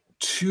set up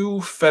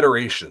two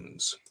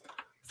federations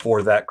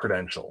for that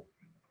credential.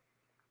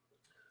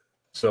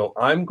 So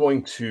I'm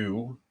going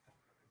to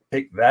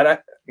take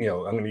that, I'm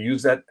going to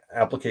use that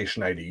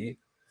application ID.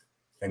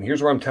 And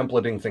here's where I'm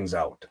templating things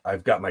out.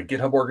 I've got my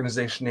GitHub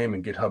organization name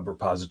and GitHub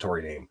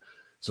repository name.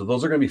 So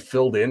those are going to be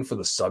filled in for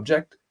the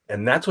subject.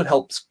 And that's what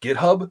helps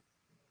GitHub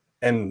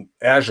and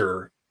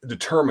Azure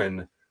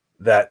determine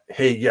that,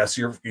 hey, yes,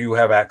 you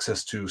have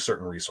access to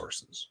certain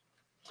resources.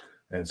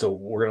 And so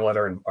we're going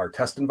to let our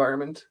test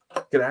environment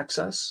get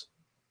access.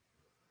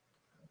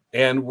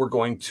 And we're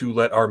going to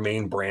let our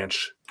main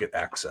branch get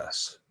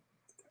access.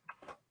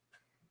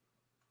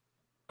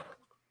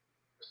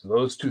 So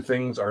those two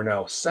things are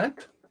now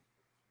set.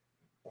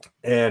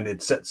 And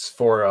it sets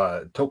for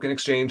a token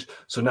exchange.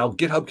 So now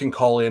GitHub can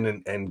call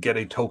in and get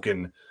a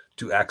token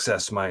to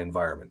access my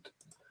environment.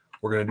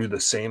 We're going to do the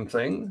same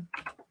thing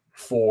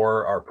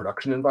for our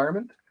production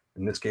environment.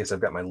 In this case, I've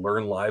got my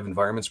Learn Live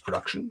Environments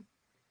production.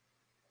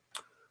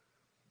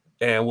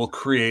 And we'll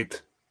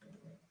create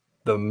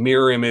the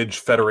mirror image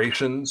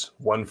federations,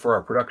 one for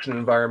our production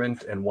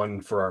environment and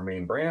one for our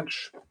main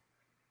branch.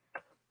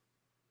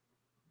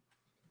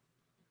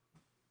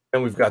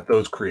 And we've got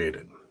those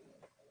created.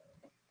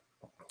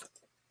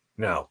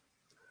 Now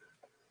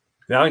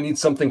I need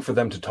something for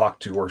them to talk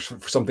to or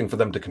something for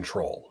them to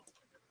control.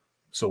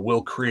 So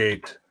we'll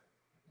create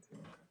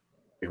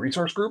a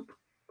resource group.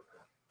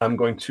 I'm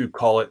going to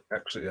call it,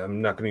 actually,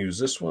 I'm not going to use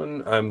this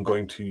one. I'm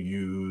going to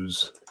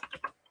use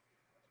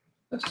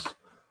this.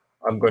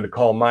 I'm going to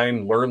call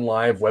mine Learn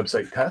Live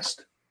Website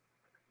Test.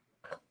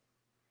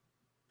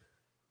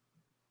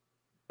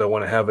 I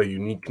want to have a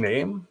unique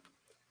name.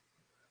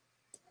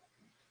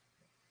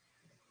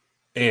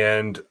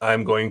 And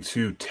I'm going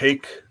to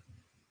take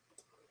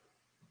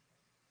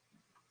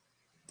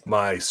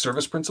my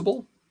service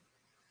principal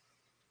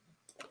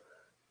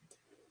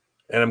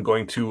and I'm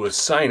going to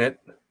assign it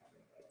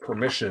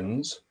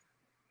permissions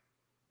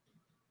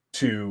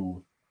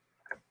to,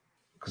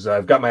 because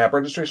I've got my app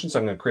registration, so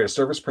I'm going to create a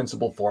service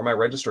principal for my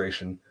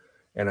registration,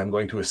 and I'm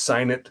going to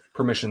assign it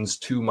permissions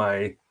to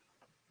my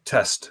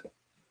test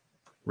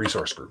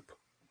resource group.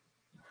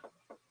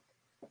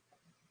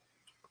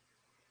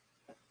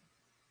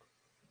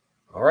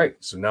 All right,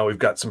 so now we've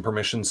got some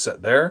permissions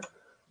set there.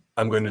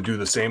 I'm going to do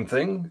the same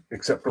thing,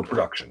 except for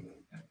production.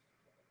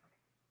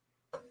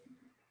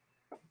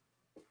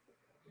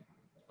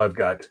 I've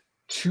got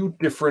two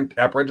different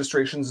app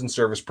registrations and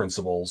service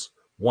principals,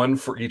 one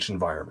for each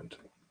environment.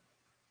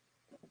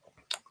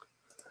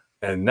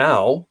 And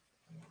now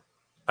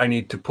I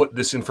need to put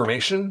this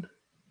information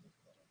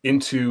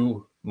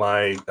into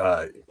my,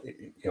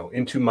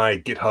 into my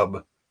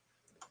GitHub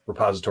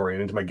repository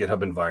and into my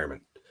GitHub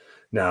environment.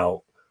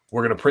 Now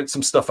we're going to print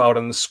some stuff out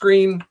on the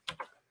screen.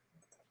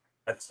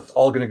 That's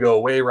all going to go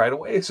away right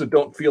away. So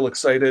don't feel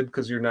excited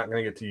because you're not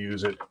going to get to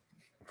use it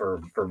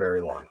for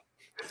very long.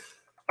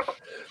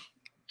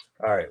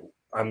 All right,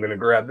 I'm going to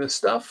grab this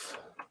stuff.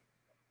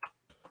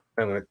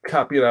 I'm going to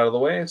copy it out of the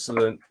way so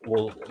that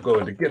we'll go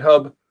into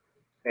GitHub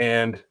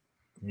and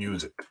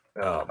use it.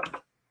 All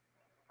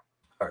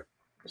right,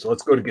 so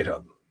let's go to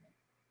GitHub.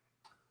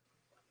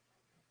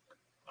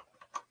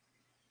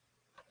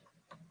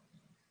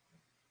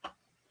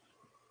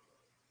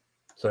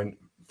 So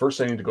first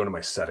I need to go to my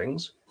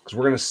settings because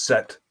we're going to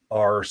set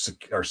our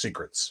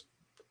secrets.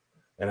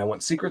 And I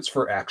want secrets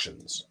for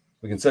actions.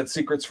 We can set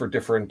secrets for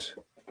different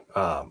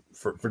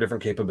for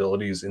different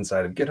capabilities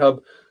inside of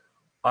GitHub.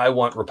 I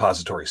want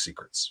repository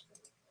secrets.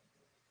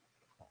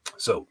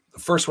 So the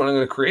first one I'm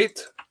going to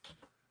create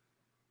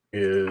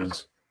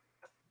is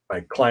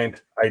my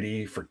client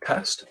ID for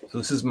test. So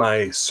this is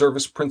my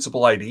service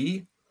principal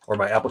ID or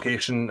my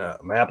application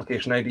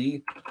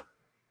ID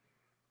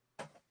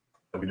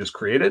that we just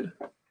created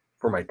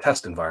for my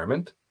test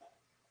environment.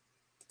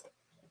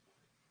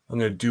 I'm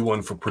going to do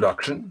one for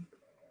production.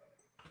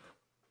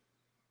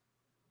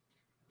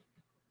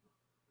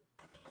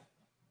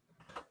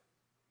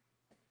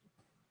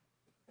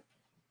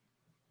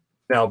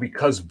 Now,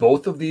 because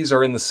both of these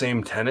are in the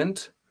same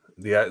tenant,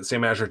 the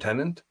same Azure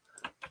tenant,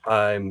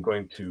 I'm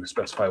going to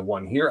specify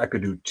one here. I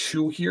could do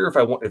two here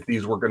if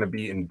these were going to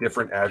be in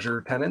different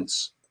Azure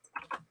tenants.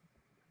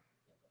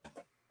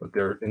 But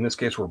they're, in this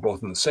case, we're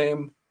both in the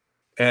same.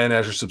 And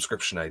Azure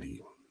subscription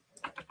ID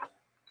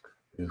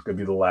is going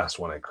to be the last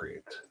one I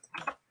create.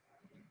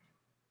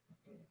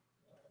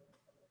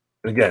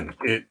 And again,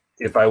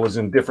 if I was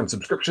in different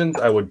subscriptions,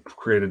 I would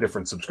create a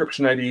different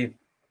subscription ID.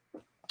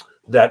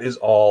 That is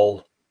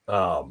all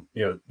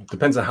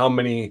depends on how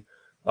many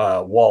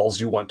walls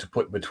you want to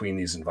put between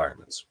these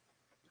environments.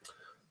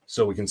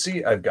 So we can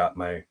see I've got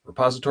my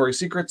repository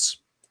secrets.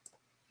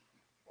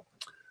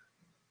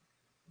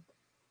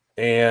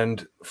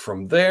 And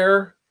from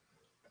there,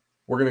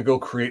 we're going to go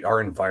create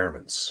our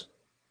environments.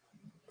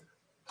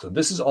 So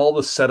this is all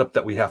the setup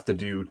that we have to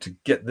do to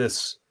get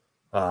this,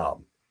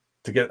 to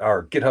get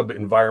our GitHub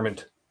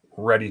environment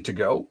ready to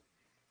go.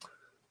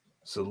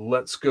 So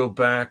let's go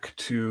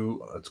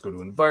to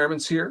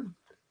environments here.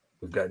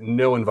 We've got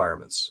no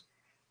environments.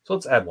 So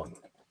let's add one.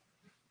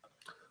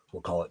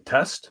 We'll call it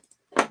test.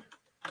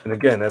 And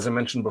again, as I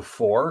mentioned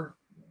before,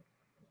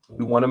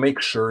 we want to make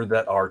sure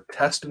that our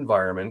test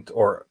environment,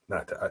 or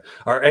not,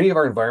 any of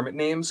our environment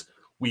names,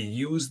 we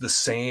use the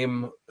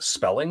same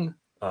spelling.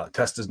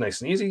 Test is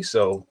nice and easy,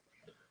 so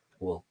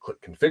we'll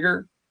click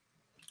configure.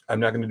 I'm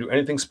not going to do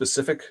anything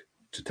specific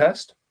to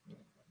test.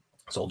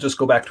 So I'll just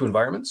go back to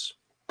environments.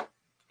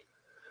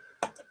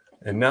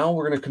 And now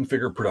we're going to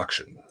configure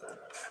production.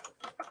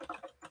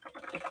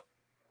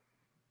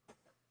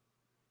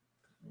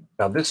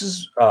 Now this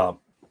is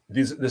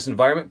this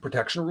environment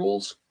protection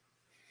rules.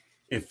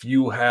 If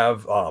you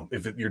have,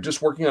 if you're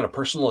just working on a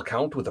personal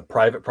account with a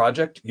private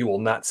project, you will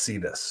not see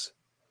this.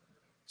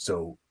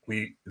 So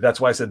that's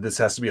why I said this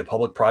has to be a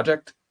public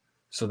project,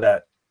 so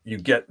that you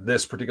get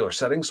this particular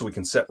setting, so we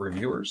can set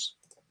reviewers.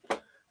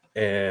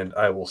 And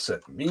I will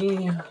set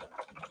me.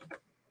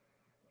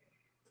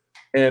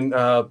 And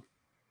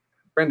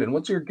Brandon,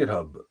 what's your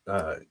GitHub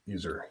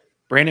user?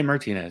 Brandon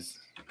Martinez.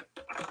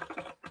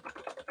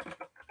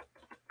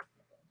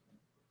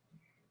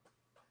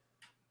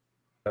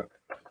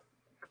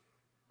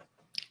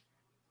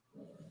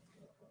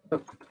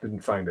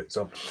 Didn't find it.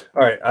 So,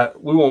 all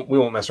right, we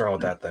won't mess around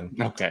with that then.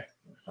 Okay.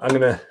 I'm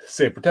gonna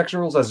say protection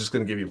rules. I was just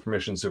gonna give you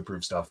permissions to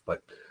approve stuff,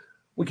 but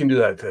we can do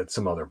that at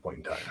some other point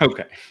in time.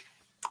 Okay.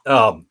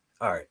 All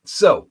right.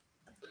 So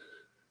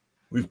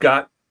we've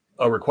got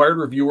a required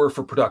reviewer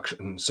for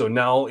production. So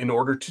now, in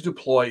order to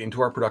deploy into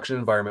our production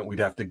environment, we'd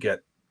have to get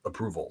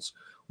approvals.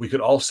 We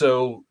could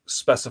also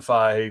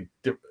specify,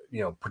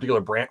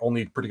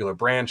 only particular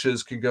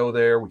branches could go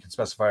there. We could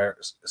specify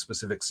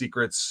specific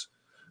secrets.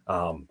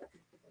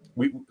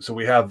 So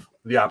we have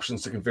the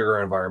options to configure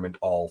our environment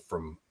all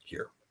from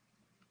here.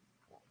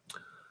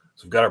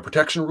 So we've got our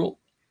protection rule.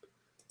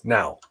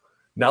 Now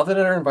that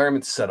our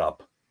environment's set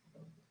up,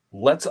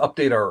 let's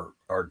update our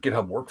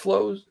GitHub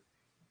workflows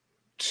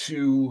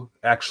to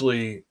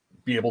actually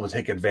be able to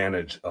take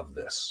advantage of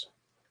this.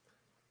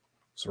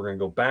 So we're going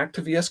to go back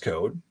to VS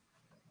Code.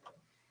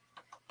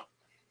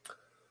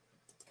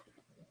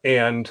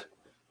 And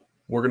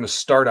we're going to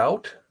start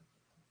out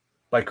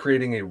by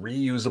creating a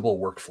reusable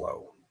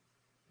workflow.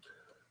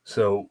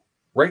 So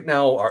right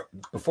now,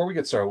 before we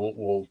get started,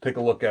 we'll take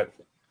a look at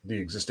the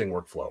existing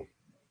workflow. All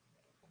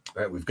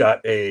right, we've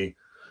got a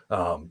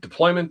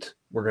deployment.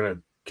 We're going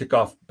to kick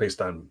off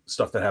based on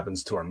stuff that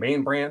happens to our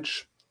main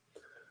branch.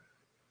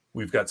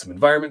 We've got some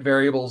environment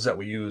variables that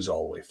we use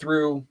all the way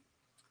through.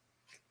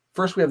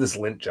 First, we have this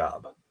lint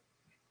job,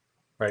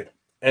 right?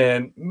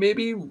 And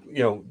maybe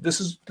this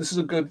is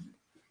a good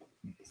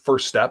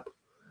first step,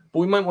 but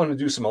we might want to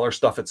do some other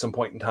stuff at some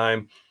point in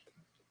time.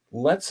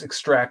 Let's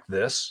extract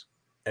this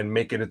and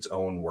make it its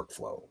own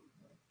workflow.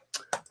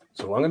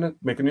 So I'm going to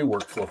make a new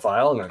workflow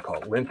file. I'm going to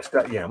call it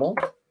lint.yaml.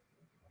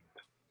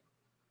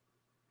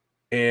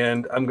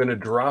 And I'm going to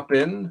drop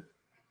in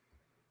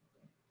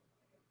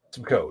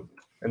some code.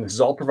 And this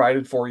is all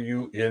provided for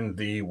you in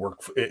the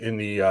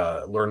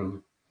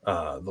learn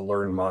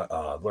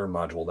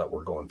module that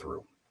we're going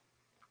through.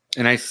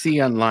 And I see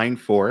on line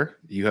 4,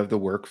 you have the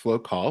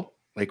workflow call,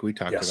 like we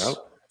talked about.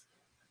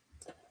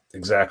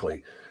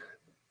 Exactly.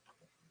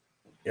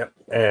 Yep.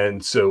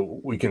 And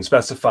so we can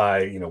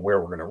specify,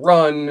 where we're going to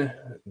run,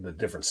 the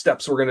different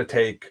steps we're going to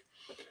take,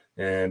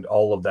 and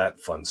all of that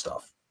fun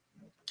stuff.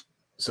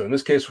 So in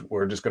this case,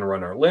 we're just going to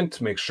run our lint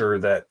to make sure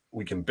that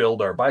we can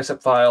build our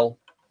bicep file.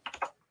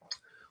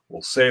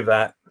 We'll save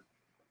that.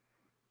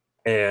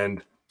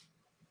 And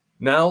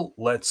now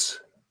let's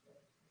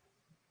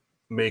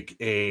make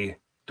a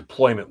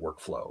deployment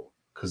workflow,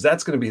 because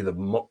that's going to be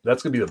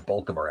the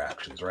bulk of our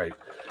actions, right?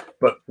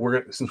 But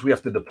since we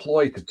have to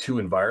deploy to 2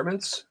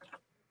 environments,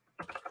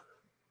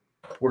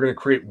 we're going to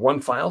create one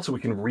file so we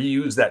can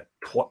reuse that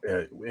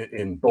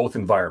in both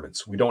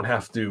environments. We don't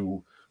have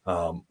to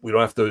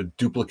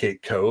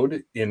duplicate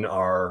code in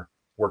our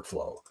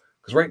workflow,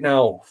 because right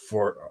now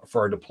for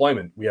our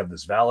deployment, we have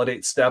this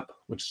validate step,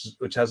 which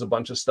has a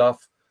bunch of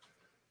stuff.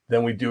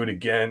 Then we do it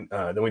again.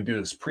 Then we do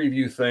this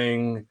preview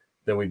thing.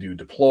 Then we do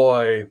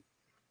deploy,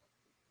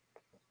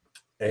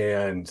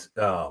 and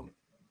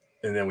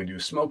then we do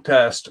smoke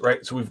test,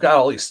 right? So we've got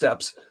all these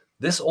steps.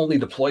 This only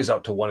deploys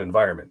out to one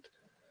environment.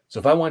 So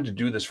if I wanted to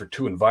do this for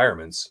 2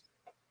 environments,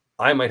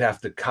 I might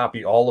have to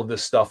copy all of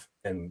this stuff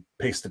and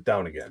paste it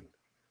down again.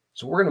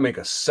 So we're going to make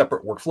a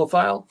separate workflow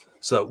file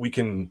so that we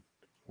can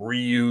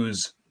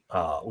reuse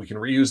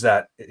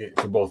that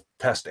for both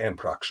test and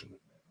production.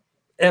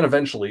 And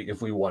eventually,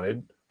 if we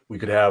wanted, we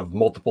could have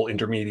multiple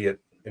intermediate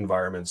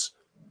environments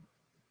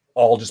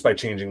all just by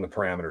changing the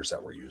parameters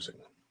that we're using.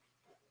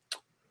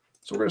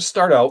 So we're going to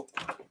start out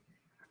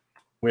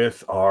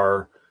with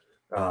our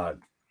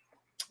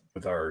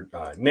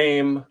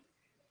name,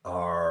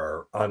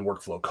 our on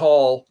workflow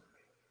call,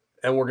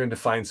 and we're going to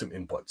define some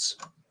inputs.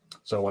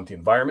 So I want the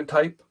environment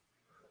type,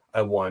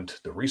 I want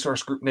the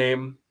resource group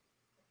name,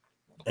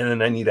 and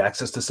then I need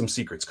access to some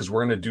secrets because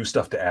we're going to do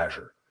stuff to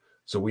Azure.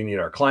 So we need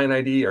our client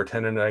ID, our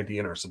tenant ID,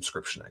 and our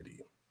subscription ID.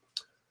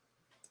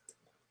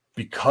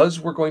 Because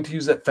we're going to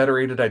use that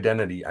federated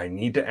identity, I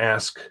need to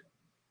ask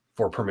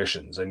for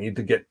permissions. I need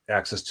to get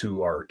access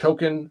to our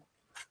token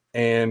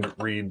and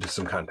read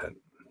some content.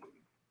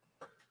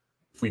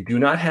 If we do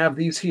not have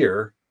these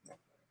here,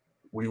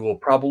 we will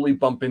probably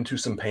bump into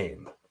some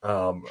pain.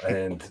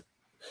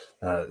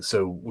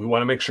 So we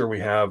want to make sure we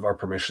have our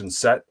permissions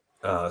set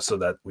so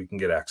that we can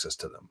get access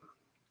to them.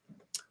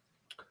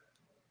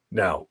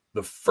 Now,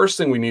 the first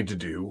thing we need to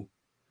do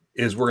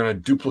is we're going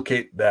to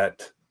duplicate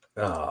that.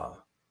 We're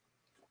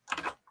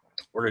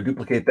going to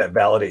duplicate that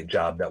validate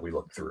job that we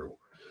looked through.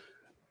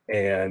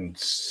 And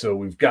so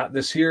we've got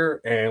this here,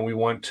 and we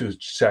want to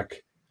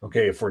check,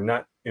 okay, if we're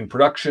not in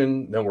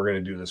production, then we're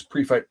going to do this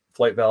pre-flight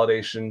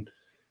validation.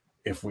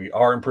 If we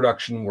are in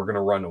production, we're going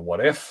to run a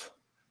what if,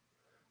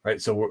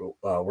 right? So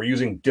we're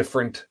using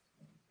different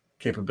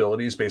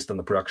capabilities based on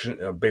the production,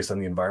 based on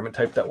the environment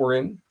type that we're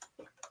in.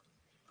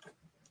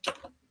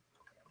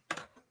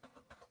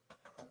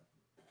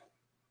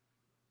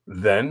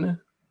 Then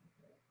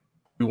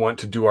we want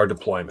to do our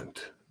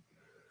deployment.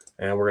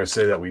 And we're going to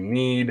say that we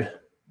need,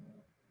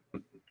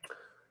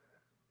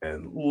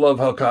 and love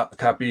how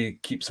copy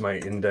keeps my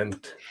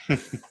indent.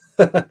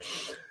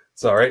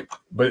 It's all right.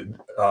 But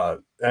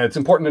it's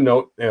important to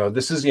note,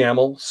 this is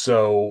YAML.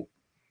 So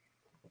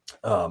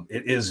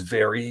it is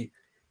very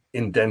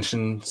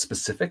indentation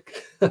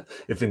specific.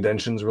 If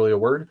indentation is really a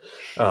word,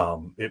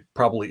 it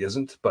probably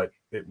isn't, but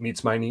it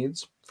meets my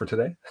needs for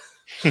today.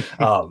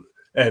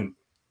 And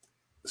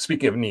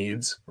speaking of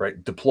needs,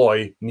 right?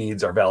 Deploy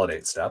needs our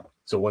validate step.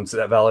 So once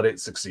that validate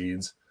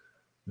succeeds,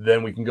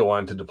 then we can go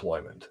on to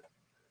deployment.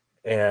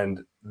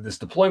 And this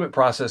deployment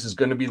process is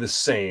going to be the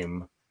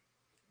same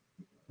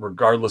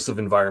regardless of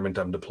environment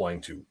I'm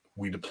deploying to.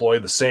 We deploy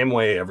the same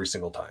way every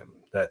single time.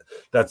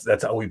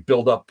 That's how we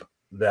build up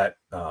that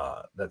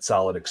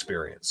solid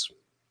experience.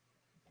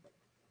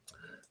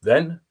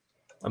 Then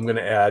I'm going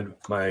to add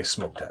my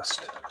smoke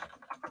test.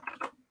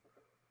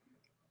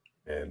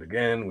 And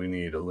again, we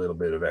need a little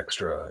bit of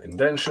extra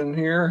indentation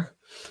here.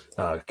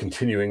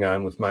 Continuing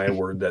on with my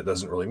word that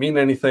doesn't really mean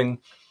anything.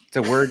 It's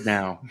a word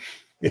now.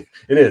 It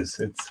is.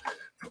 It's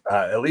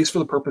at least for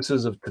the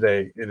purposes of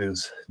today, it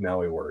is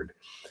now a word.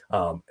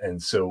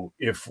 And so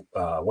if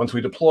once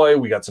we deploy,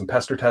 we got some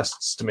pester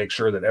tests to make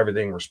sure that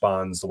everything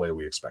responds the way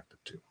we expect it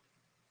to.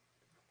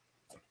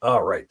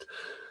 All right.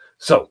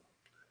 So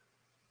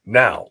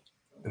now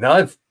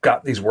I've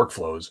got these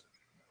workflows.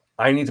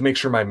 I need to make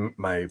sure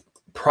my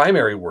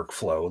primary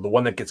workflow, the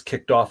one that gets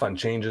kicked off on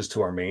changes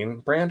to our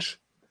main branch,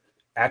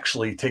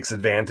 actually takes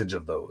advantage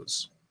of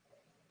those.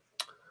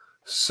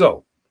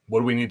 So what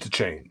do we need to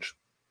change?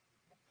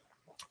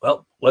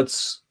 Well,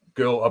 let's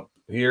go up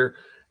here,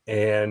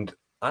 and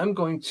I'm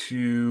going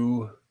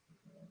to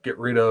get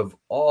rid of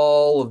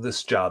all of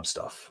this job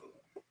stuff.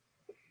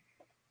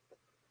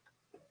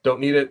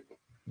 Don't need it.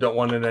 Don't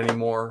want it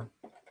anymore.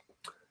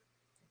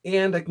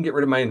 And I can get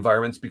rid of my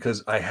environments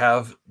because I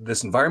have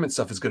this environment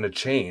stuff is going to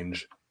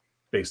change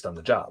based on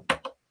the job.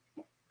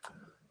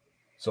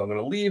 So I'm going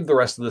to leave the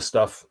rest of this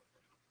stuff.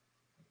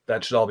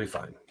 That should all be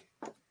fine.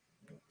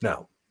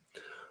 Now,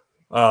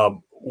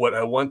 what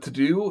I want to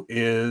do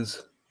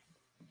is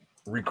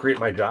recreate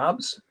my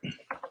jobs.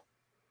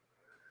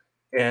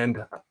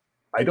 And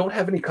I don't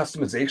have any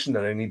customization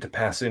that I need to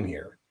pass in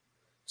here.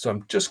 So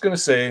I'm just going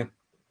to say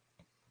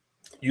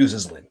use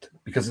as lint,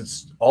 because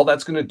it's all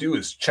that's going to do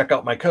is check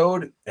out my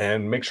code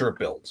and make sure it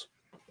builds.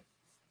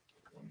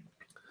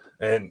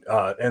 And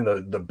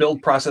the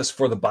build process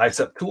for the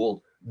Bicep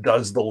tool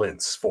does the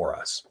lints for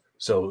us.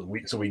 So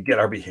we get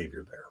our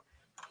behavior there.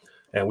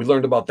 And we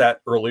learned about that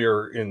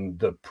earlier in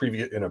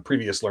a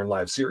previous Learn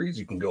Live series.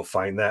 You can go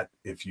find that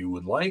if you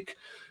would like.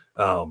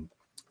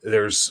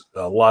 There's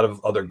a lot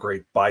of other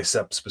great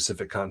Bicep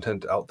specific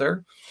content out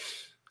there.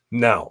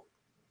 Now,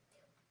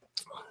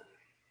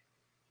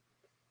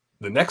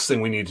 the next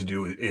thing we need to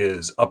do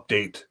is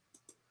update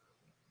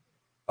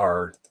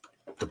our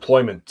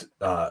deployment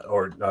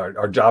or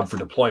our job for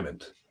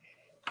deployment.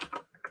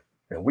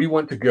 And we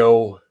want to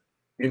go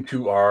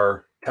into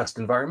our test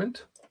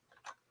environment.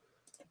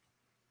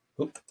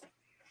 Oop.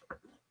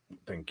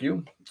 Thank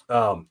you.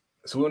 So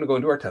we want to go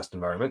into our test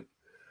environment.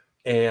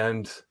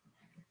 And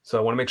so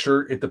I want to make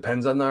sure it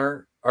depends on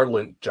our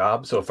lint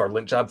job. So if our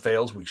lint job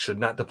fails, we should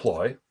not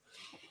deploy.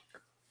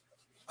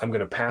 I'm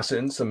going to pass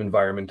in some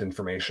environment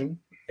information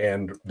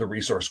and the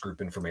resource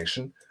group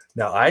information.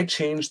 Now I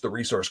changed the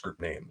resource group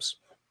names.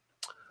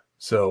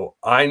 So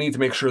I need to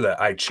make sure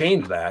that I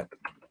change that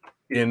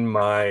in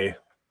my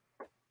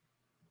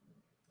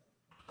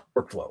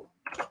workflow.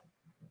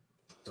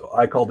 So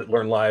I called it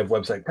Learn Live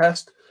Website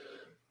Test.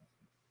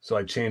 So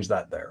I changed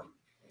that there.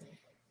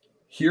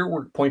 Here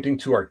we're pointing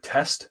to our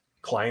test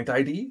client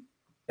ID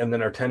and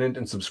then our tenant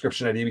and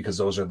subscription ID because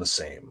those are the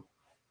same.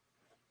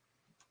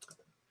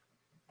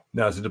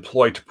 Now to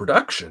deploy to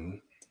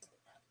production,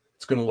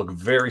 it's going to look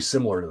very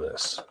similar to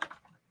this.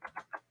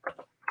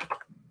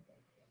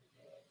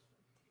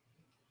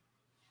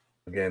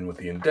 Again, with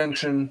the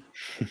indentation.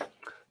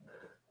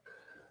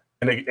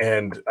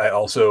 And I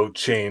also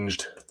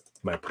changed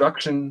my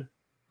production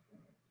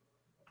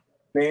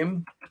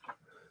name.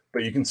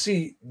 But you can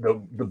see the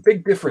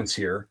big difference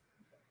here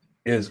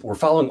is we're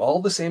following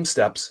all the same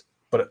steps,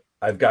 but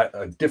I've got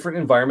a different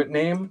environment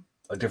name,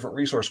 a different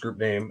resource group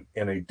name,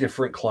 and a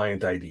different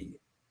client ID.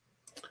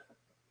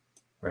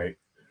 Right.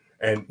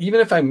 And even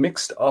if I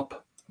mixed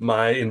up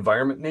my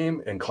environment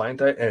name and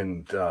client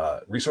and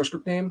resource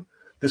group name,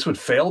 this would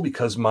fail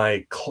because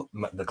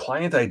the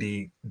client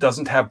ID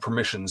doesn't have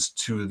permissions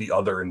to the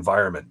other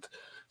environment.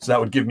 So that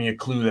would give me a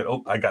clue that,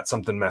 oh, I got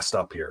something messed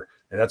up here.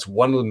 And that's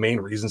one of the main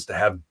reasons to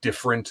have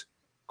different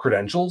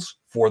credentials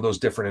for those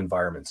different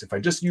environments. If I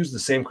just use the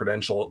same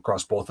credential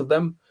across both of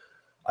them,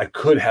 I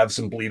could have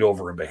some bleed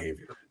over in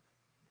behavior.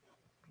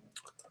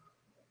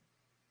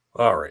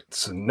 All right,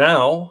 so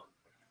now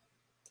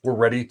we're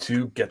ready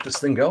to get this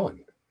thing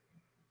going.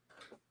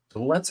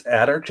 So let's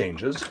add our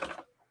changes.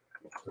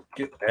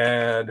 Git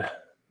add.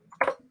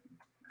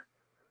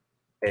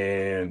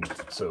 And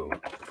so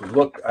if we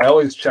look, I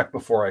always check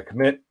before I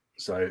commit.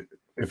 So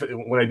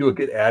when I do a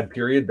git add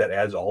period, that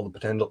adds all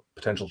the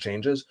potential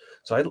changes.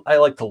 So I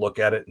like to look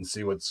at it and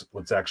see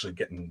what's actually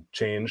getting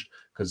changed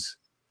because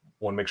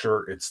I want to make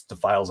sure it's the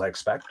files I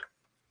expect.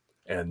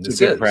 And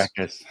this is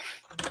practice.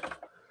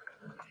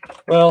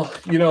 Well,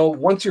 you know,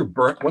 once you've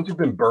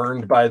been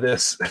burned by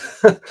this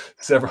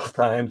several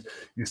times,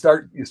 you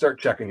start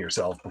checking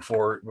yourself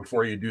before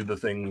you do the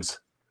things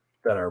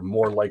that are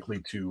more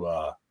likely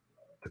to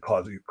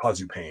cause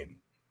you pain.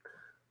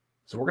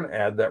 So we're going to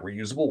add that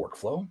reusable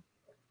workflow.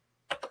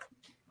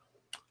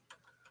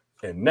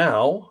 And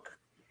now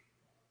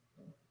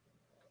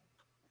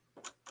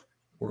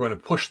we're going to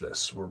push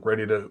this. We're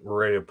ready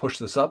to push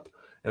this up.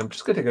 And I'm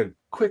just going to take a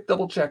quick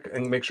double check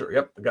and make sure,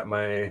 yep, I got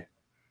my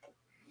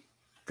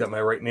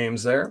right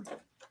names there.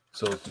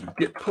 So let's do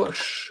git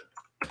push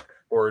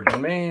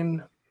origin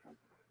main.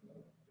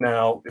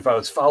 Now, if I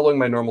was following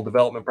my normal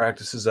development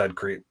practices, I'd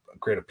create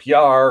a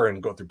PR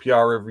and go through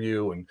PR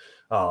review.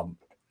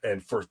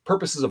 And for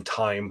purposes of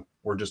time,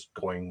 we're just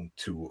going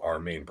to our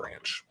main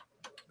branch.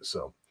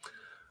 So,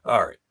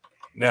 all right,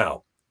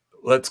 now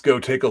let's go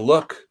take a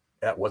look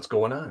at what's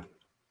going on.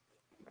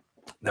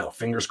 Now,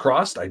 fingers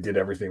crossed, I did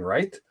everything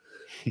right.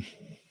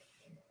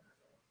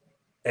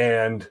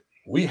 And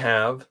we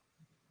have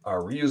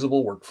our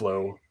reusable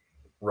workflow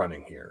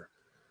running here.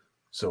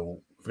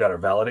 So we've got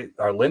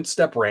our lint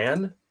step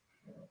ran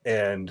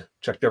and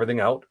checked everything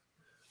out.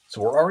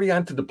 So we're already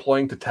on to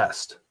deploying to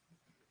test.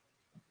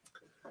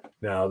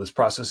 Now this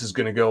process is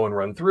going to go and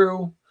run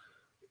through,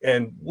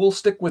 and we'll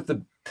stick with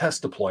the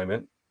test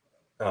deployment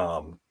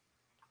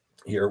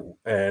here.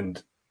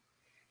 And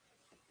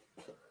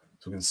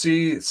so we can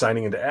see it's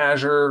signing into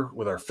Azure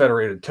with our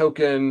federated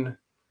token.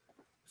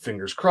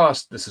 Fingers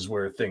crossed, this is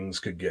where things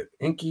could get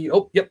inky.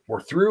 Oh, yep,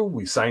 we're through.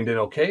 We signed in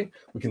okay.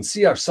 We can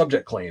see our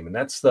subject claim, and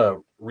that's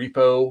the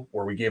repo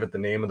where we gave it the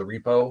name of the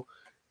repo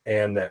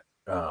and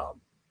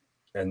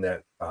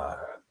that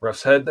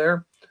ref's head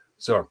there.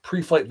 So our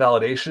pre-flight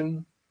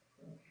validation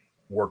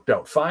worked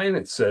out fine.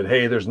 It said,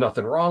 hey, there's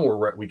nothing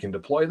wrong. We can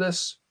deploy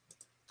this.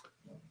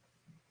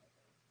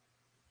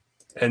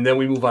 And then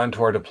we move on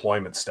to our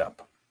deployment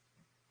step.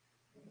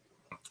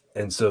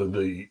 And so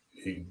the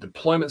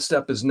deployment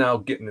step is now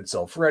getting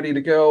itself ready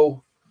to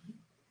go.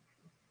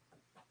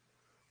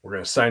 We're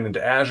going to sign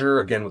into Azure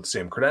again with the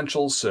same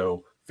credentials.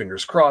 So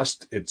fingers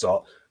crossed, it's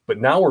all. But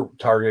now we're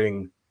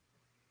targeting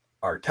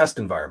our test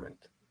environment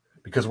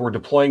because we're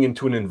deploying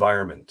into an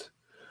environment.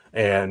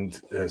 And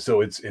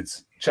so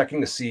it's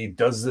checking to see,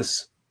 does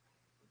this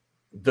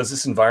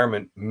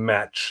environment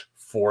match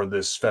for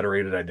this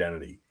federated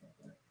identity?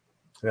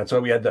 And that's why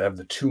we had to have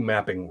the two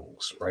mapping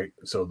rules, right?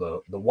 So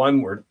the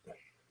one where,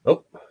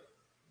 oh,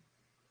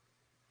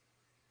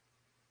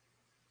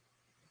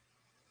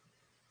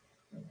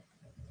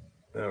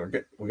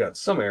 we got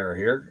some error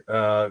here.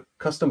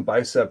 Custom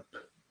bicep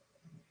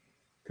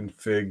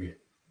config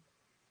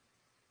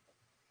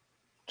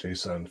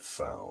JSON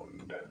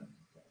found.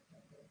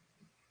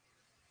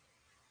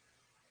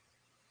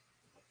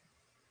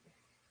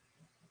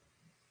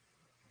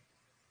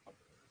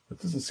 That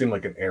doesn't seem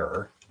like an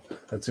error.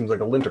 That seems like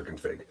a linter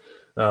config.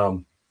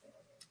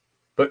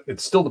 But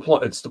it's still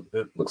deployed.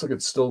 It looks like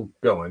it's still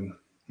going.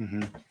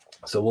 Mm-hmm.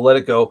 So we'll let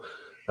it go.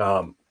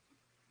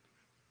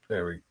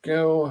 There we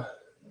go.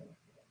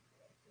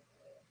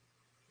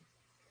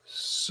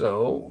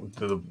 So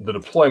the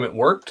deployment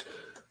worked.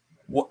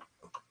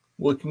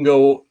 We can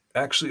go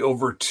actually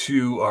over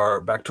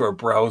to back to our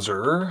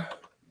browser.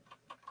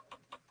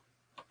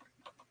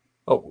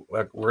 Oh,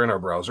 we're in our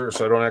browser,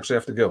 so I don't actually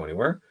have to go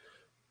anywhere.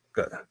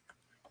 Good.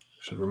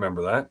 Should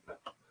remember that.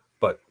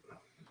 But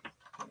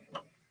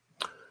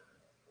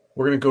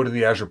we're going to go to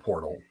the Azure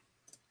portal,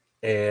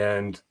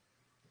 and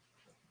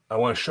I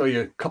want to show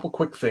you a couple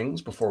quick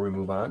things before we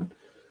move on.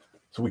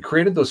 So we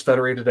created those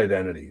federated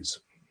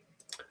identities.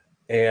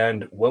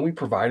 And when we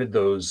provided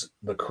those,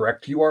 the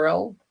correct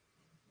URL,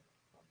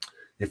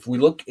 if we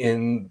look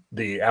in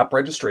the app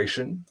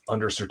registration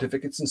under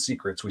certificates and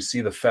secrets, we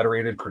see the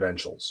federated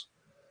credentials.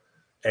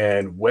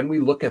 And when we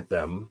look at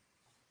them,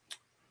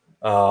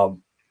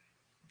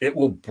 it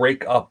will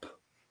break up,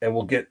 and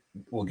we'll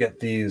get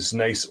these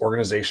nice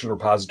organization,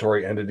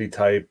 repository, entity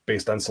type,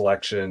 based on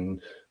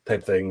selection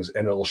type things,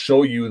 and it'll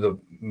show you the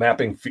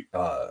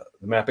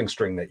mapping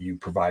string that you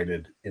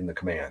provided in the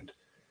command.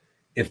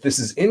 If this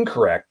is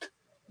incorrect,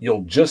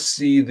 you'll just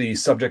see the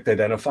subject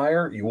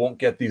identifier. You won't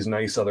get these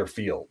nice other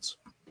fields,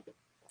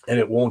 and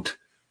it won't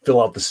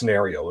fill out the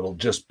scenario. It'll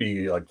just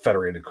be like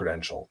federated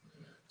credential.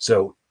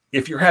 So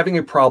if you're having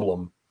a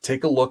problem,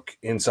 take a look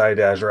inside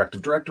Azure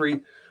Active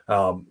Directory.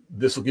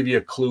 This will give you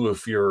a clue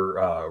if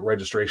your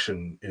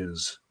registration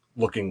is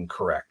looking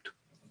correct.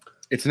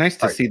 It's nice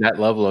to see that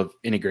level of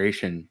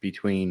integration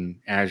between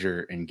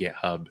Azure and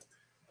GitHub.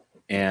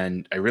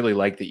 And I really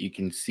like that you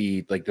can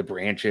see like the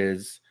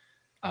branches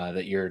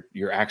that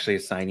you're actually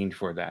assigning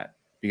for that.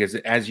 Because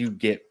as you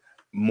get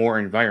more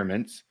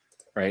environments,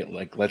 right?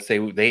 Like let's say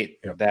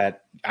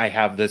that I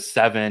have the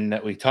 7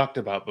 that we talked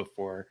about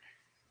before.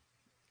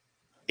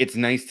 It's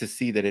nice to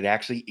see that it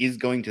actually is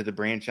going to the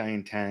branch I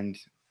intend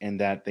and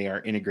that they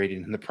are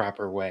integrated in the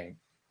proper way.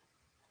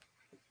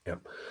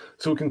 Yep.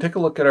 So we can take a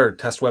look at our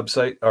test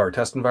website, our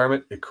test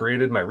environment. It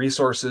created my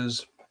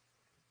resources.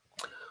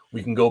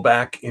 We can go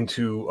back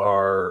into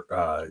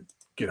our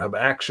GitHub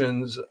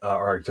Actions,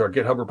 or to our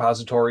GitHub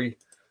repository,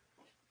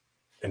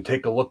 and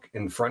take a look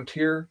in front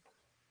here.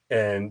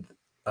 And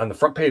on the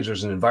front page,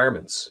 there's an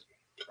environments,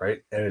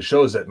 right? And it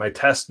shows that my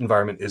test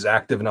environment is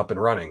active and up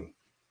and running.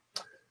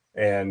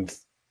 And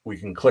we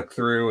can click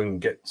through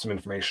and get some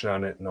information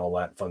on it and all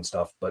that fun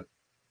stuff. But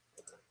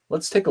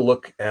let's take a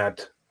look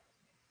at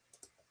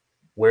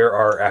where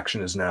our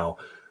action is now.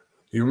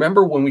 You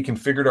remember when we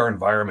configured our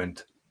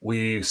environment,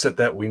 we said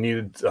that we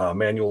needed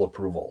manual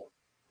approval.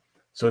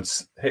 So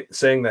it's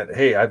saying that,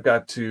 hey, I've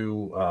got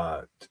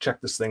to check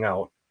this thing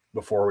out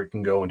before we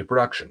can go into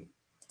production.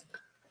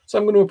 So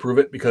I'm going to approve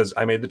it because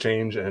I made the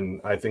change, and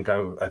I think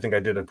I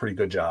did a pretty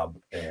good job.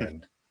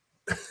 And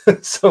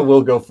so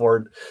we'll go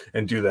forward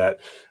and do that.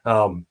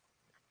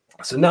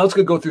 So now it's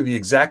going to go through the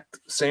exact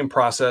same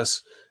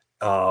process.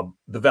 The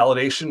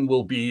validation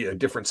will be a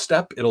different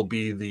step. It'll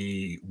be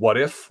the what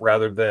if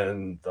rather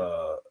than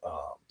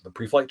the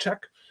pre-flight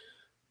check.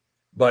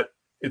 But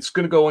it's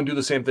going to go and do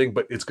the same thing,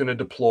 but it's going to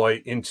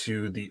deploy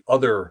into the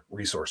other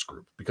resource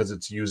group because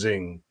it's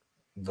using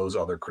those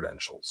other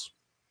credentials.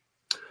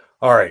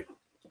 All right,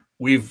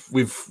 we've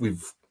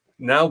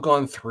now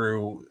gone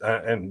through,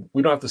 and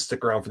we don't have to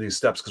stick around for these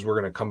steps because we're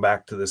going to come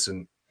back to this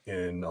in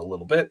a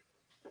little bit.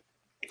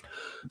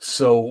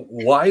 So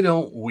why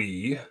don't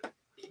we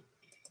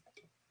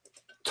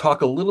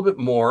talk a little bit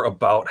more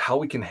about how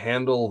we can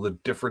handle the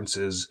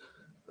differences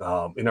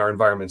in our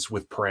environments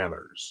with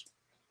parameters.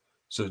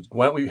 So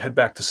why don't we head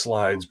back to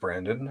slides,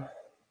 Brandon?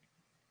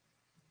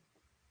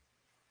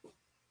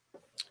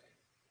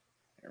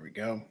 There we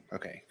go.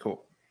 Okay,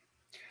 cool.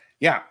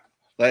 Yeah,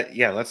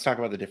 let's talk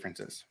about the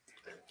differences.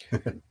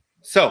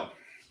 So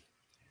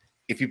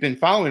if you've been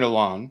following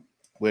along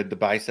with the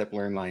Bicep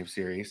Learn Live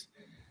series,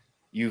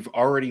 you've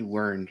already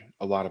learned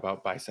a lot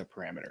about Bicep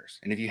parameters.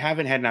 And if you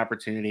haven't had an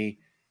opportunity,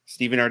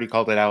 Stephen already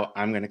called it out.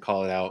 I'm going to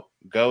call it out.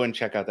 Go and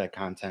check out that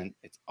content.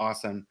 It's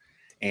awesome.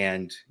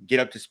 And get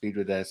up to speed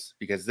with this,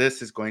 because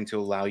this is going to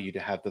allow you to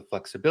have the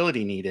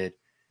flexibility needed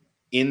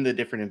in the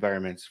different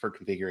environments for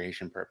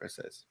configuration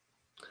purposes.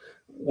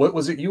 What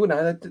was it, you and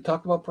I that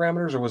talked about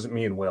parameters, or was it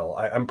me and Will?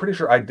 I'm pretty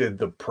sure I did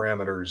the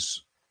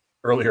parameters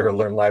earlier,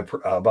 Learn Live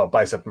about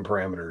Bicep and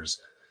parameters,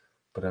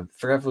 but I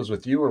forgot if it was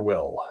with you or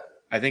Will.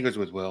 I think it was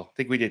with Will. I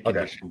think we did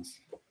conditions.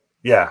 Okay.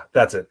 Yeah,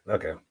 that's it.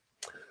 Okay.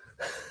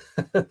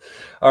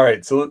 All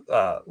right, so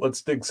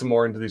let's dig some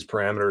more into these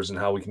parameters and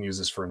how we can use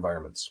this for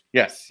environments.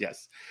 Yes.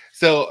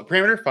 So a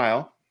parameter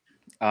file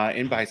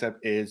in Bicep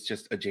is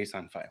just a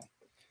JSON file.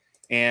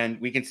 And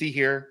we can see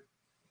here,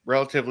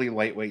 relatively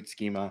lightweight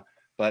schema,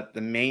 but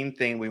the main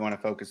thing we want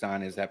to focus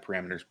on is that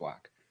parameters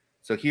block.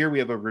 So here we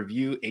have a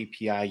review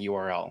API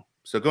URL.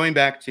 So going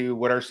back to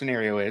what our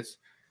scenario is,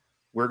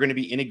 we're going to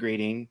be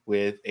integrating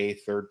with a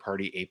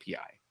third-party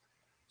API.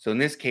 So in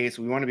this case,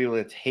 we want to be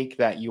able to take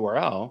that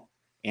URL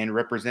and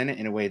represent it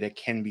in a way that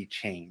can be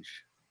changed.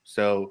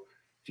 So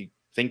if you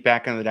think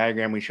back on the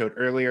diagram we showed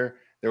earlier,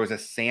 there was a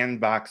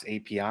sandbox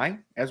API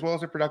as well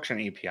as a production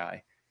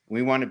API.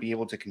 We want to be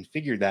able to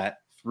configure that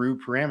through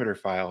parameter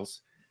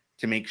files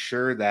to make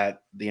sure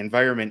that the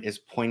environment is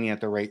pointing at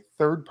the right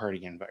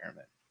third-party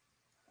environment.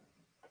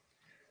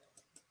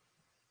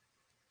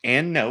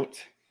 And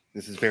note,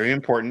 this is very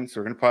important, so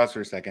we're going to pause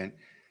for a second.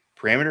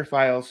 Parameter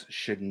files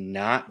should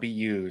not be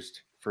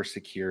used for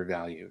secure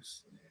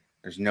values.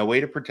 There's no way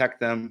to protect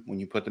them when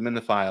you put them in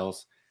the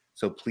files,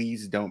 so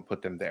please don't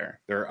put them there.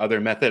 There are other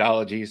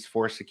methodologies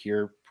for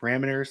secure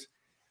parameters.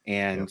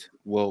 and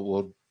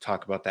we'll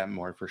talk about that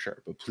more for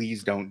sure. But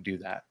please don't do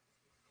that.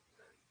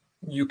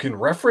 You can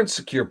reference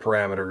secure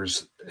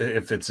parameters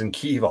if it's in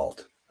Key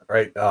Vault,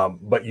 right?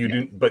 But you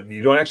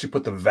don't actually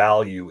put the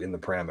value in the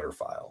parameter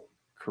file.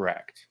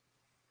 Correct.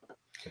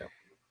 Yeah.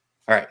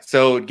 All right.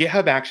 So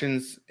GitHub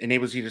Actions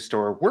enables you to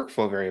store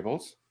workflow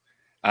variables.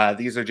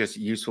 These are just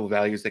useful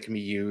values that can be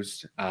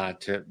used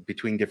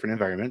between different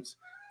environments.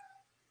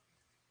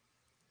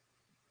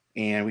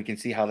 And we can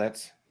see how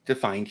that's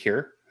defined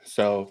here.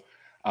 So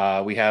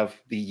we have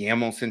the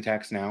YAML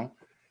syntax now,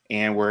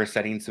 and we're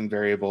setting some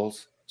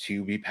variables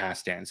to be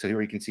passed in. So here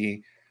we can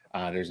see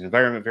there's an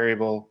environment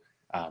variable,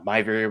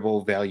 my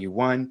variable value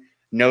 1.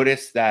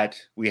 Notice that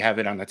we have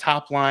it on the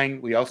top line.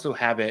 We also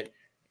have it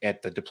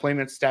at the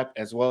deployment step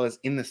as well as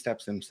in the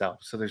steps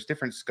themselves. So there's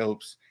different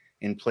scopes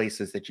and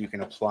places that you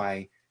can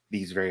apply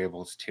these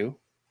variables to.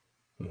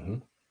 Mm-hmm.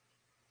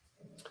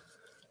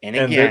 And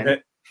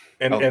again,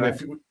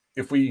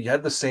 if we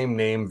had the same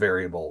name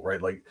variable,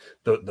 right, like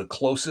the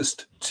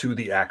closest to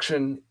the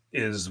action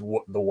is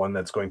the one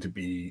that's going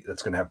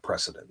to have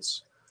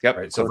precedence. Yep.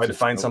 Right. So if I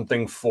define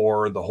something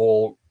for the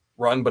whole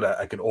run, but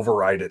I could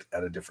override it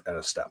at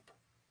a step.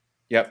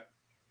 Yep.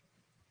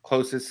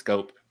 Closest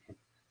scope.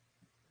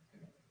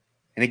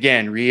 And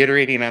again,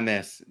 reiterating on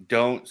this,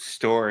 don't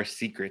store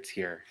secrets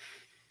here.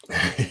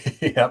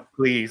 Yep.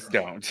 Please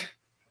don't.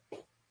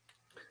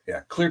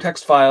 Yeah, clear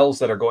text files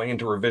that are going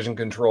into revision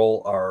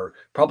control are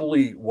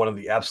probably one of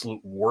the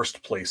absolute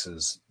worst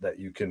places that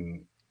you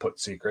can put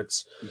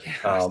secrets.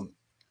 Yes.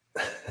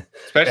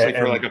 Especially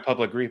for like a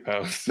public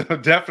repo. So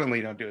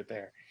definitely don't do it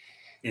there.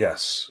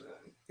 Yes.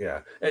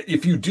 Yeah.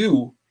 If you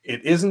do,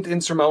 it isn't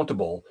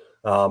insurmountable.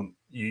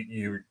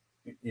 You're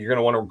going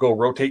to want to go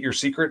rotate your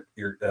secret.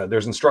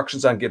 There's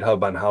instructions on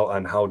GitHub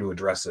on how to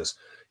address this.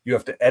 You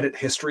have to edit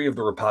history of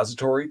the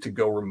repository to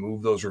go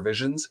remove those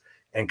revisions,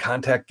 and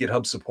contact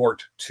GitHub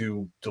support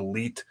to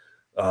delete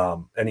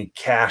any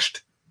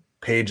cached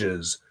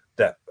pages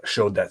that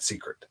showed that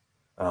secret.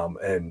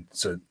 And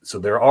so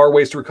there are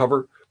ways to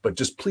recover, but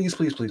just please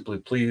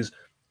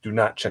do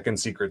not check in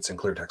secrets in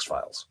clear text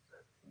files.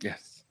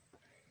 Yes.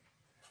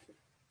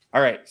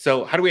 All right.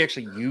 So how do we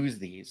actually use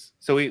these?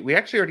 So we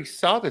actually already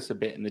saw this a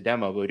bit in the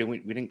demo, but we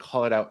didn't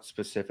call it out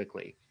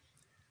specifically.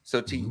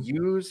 So to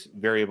use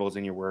variables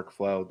in your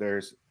workflow,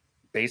 there's,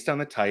 based on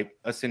the type,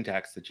 a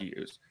syntax that you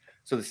use.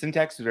 So the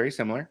syntax is very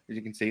similar, as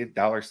you can see,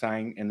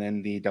 $sign and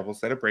then the double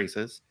set of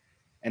braces.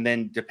 And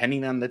then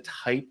depending on the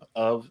type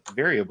of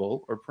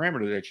variable or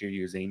parameter that you're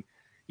using,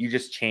 you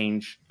just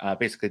change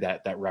basically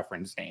that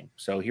reference name.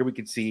 So here we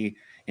can see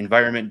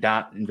environment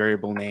dot and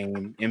variable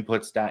name,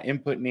 inputs dot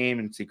input name,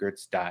 and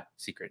secrets dot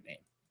secret name.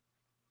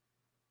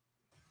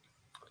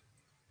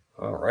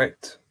 All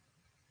right.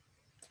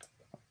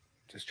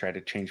 Just try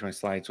to change my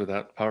slides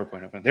without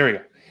PowerPoint open. There we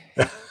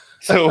go.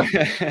 So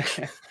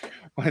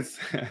what's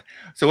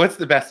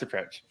the best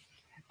approach?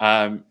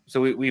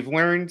 So we've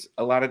learned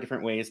a lot of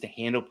different ways to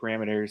handle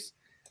parameters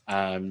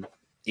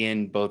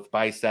in both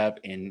Bicep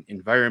and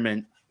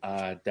environment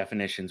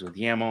definitions with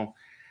YAML.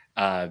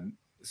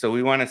 So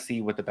we want to see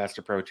what the best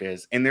approach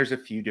is. And there's a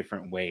few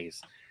different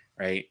ways,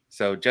 right?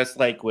 So just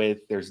like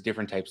there's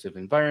different types of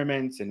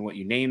environments and what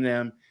you name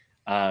them,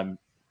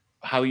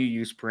 how you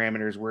use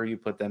parameters, where you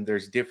put them,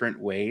 there's different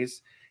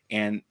ways.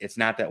 And it's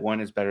not that one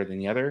is better than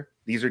the other.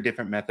 These are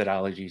different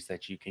methodologies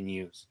that you can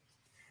use.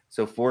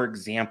 So for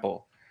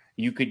example,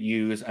 you could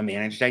use a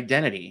managed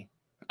identity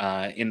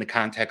in the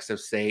context of,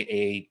 say,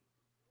 a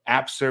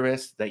app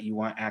service that you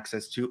want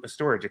access to a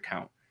storage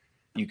account.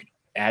 You could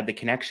add the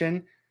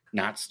connection,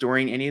 not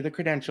storing any of the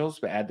credentials,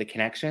 but add the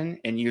connection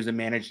and use a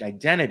managed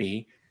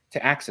identity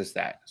to access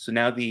that. So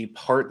now the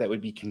part that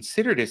would be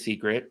considered a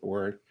secret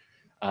or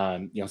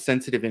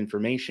sensitive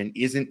information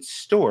isn't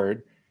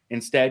stored.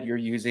 Instead, you're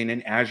using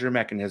an Azure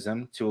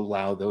mechanism to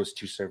allow those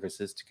two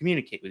services to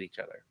communicate with each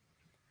other.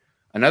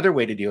 Another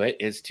way to do it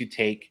is to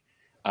take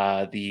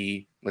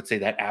let's say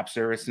that app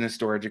service and a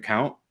storage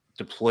account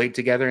deployed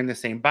together in the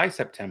same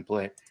Bicep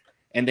template,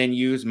 and then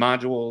use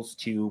modules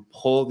to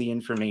pull the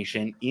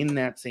information in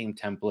that same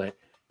template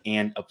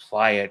and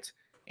apply it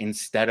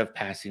instead of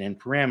passing in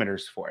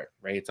parameters for it,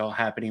 right? It's all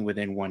happening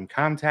within one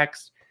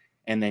context,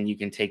 and then you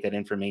can take that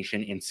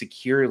information and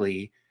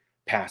securely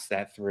pass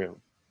that through.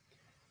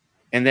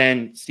 And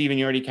then, Stephen,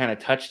 you already kind of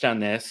touched on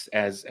this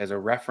as a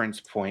reference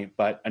point,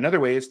 but another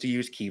way is to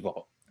use Key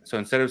Vault. So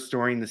instead of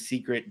storing the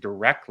secret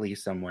directly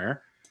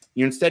somewhere,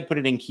 you instead put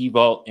it in Key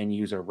Vault and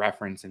use a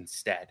reference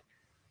instead.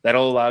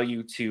 That'll allow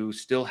you to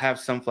still have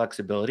some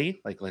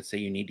flexibility. Like, let's say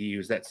you need to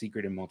use that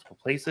secret in multiple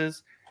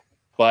places,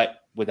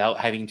 but without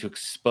having to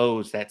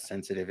expose that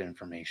sensitive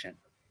information.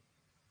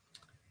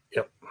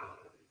 Yep.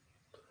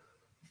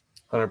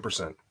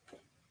 100%.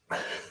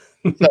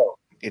 So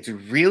it's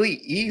really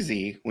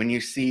easy when you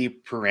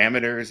see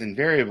parameters and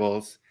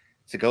variables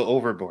to go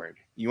overboard.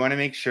 You want to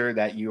make sure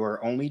that you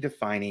are only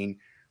defining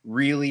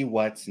really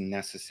what's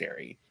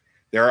necessary.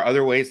 There are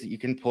other ways that you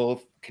can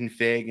pull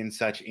config and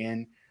such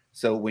in.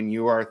 So when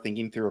you are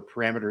thinking through a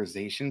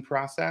parameterization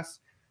process,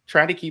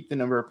 try to keep the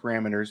number of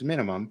parameters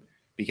minimum,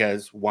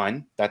 because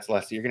one, that's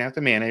less that you're going to have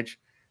to manage.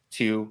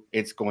 Two,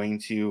 it's going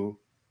to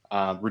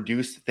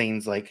reduce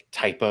things like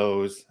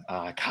typos,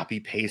 copy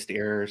paste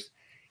errors.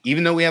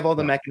 Even though we have all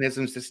the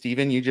mechanisms that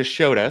Stephen, you just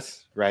showed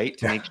us, right,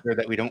 to make sure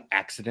that we don't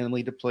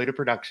accidentally deploy to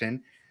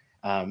production.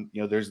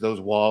 There's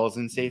those walls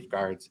and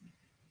safeguards.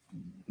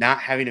 Not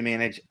having to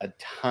manage a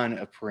ton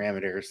of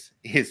parameters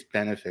is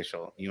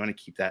beneficial. You want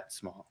to keep that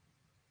small.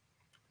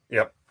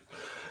 Yep.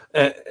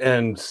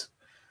 And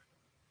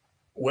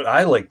what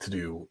I like to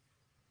do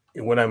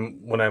when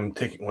I'm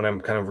kind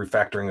of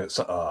refactoring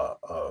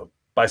a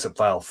Bicep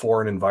file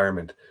for an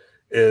environment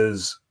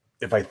is,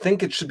 if I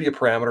think it should be a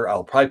parameter,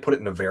 I'll probably put it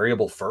in a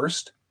variable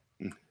first.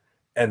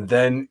 And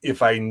then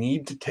if I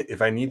need to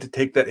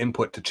take that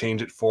input to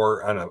change it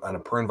on a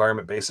per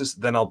environment basis,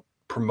 then I'll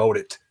promote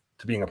it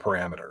to being a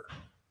parameter,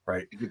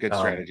 right? It's a good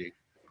strategy.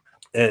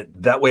 And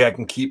that way I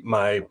can keep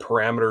my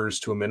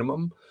parameters to a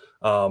minimum.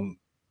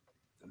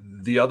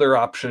 The other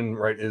option,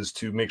 right, is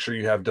to make sure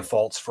you have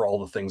defaults for all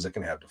the things that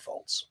can have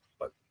defaults.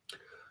 But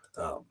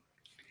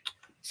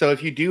so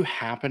if you do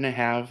happen to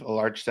have a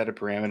large set of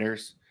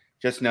parameters,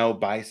 just know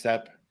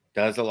Bicep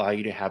does allow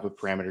you to have a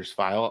parameters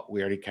file.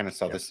 We already kind of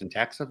saw the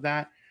syntax of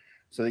that,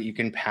 so that you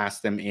can pass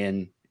them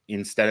in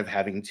instead of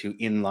having to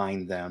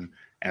inline them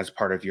as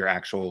part of your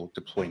actual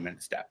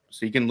deployment step.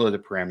 So you can load the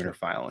parameter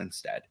file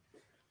instead.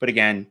 But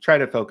again, try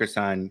to focus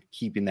on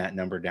keeping that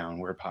number down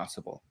where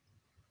possible.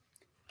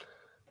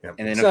 Yeah,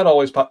 and it's not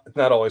always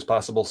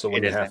possible. So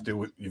when you have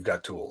to, you've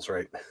got tools,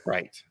 right?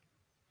 Right.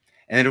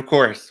 And then, of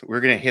course,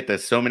 we're going to hit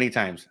this so many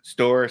times.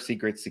 Store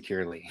secrets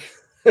securely.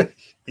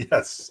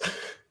 Yes.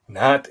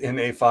 Not in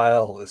a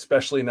file,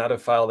 especially not a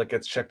file that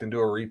gets checked into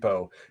a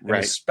repo, and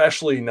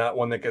especially not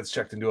one that gets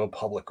checked into a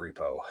public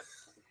repo.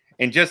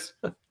 And just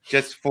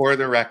for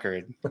the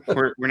record,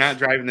 we're not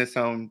driving this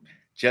home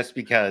just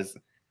because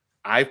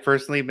I've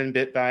personally been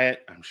bit by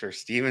it. I'm sure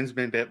Steven's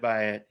been bit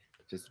by it.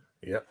 Just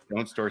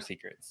don't store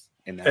secrets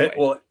in that way.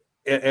 Well,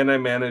 and I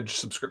manage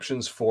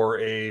subscriptions for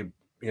a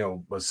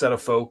set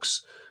of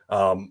folks,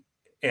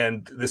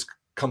 and this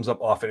comes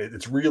up often.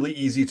 It's really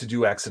easy to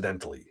do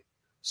accidentally.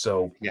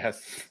 So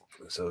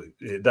so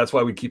that's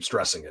why we keep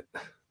stressing it.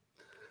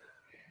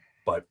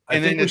 But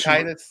I'm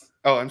sorry.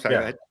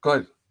 Go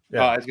ahead.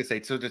 Yeah, I was gonna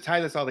say, so to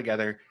tie this all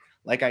together,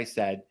 like I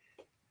said,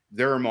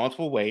 there are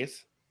multiple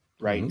ways,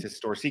 right, to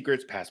store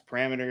secrets, pass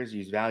parameters,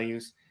 use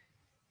values.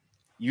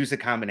 Use a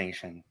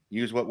combination.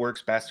 Use what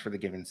works best for the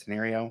given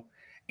scenario.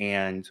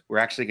 And we're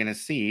actually going to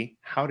see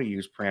how to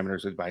use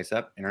parameters with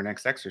Bicep in our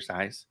next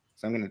exercise.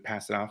 So I'm going to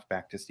pass it off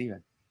back to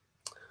Stephen.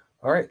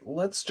 All right,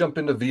 let's jump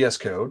into VS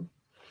Code.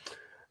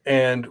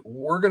 And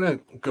we're going to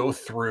go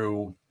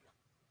through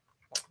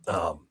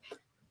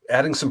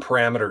adding some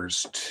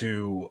parameters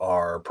to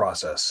our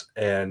process.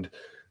 And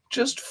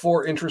just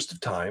for interest of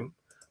time,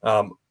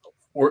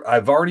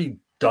 I've already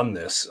done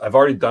this. I've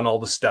already done all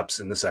the steps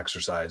in this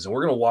exercise, and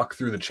we're going to walk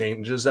through the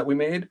changes that we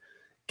made,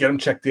 get them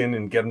checked in,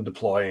 and get them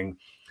deploying.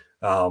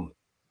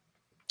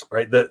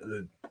 Right.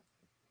 The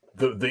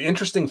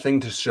interesting thing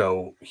to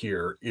show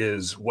here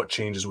is what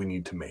changes we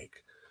need to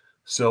make.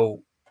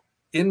 So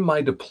in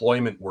my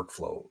deployment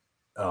workflow,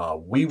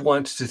 we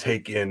want to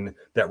take in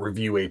that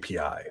review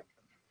API.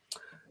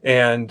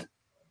 And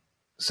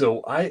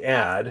so I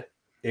add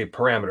a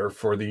parameter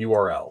for the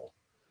URL,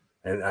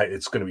 and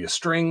it's going to be a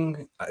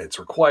string. It's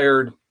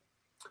required.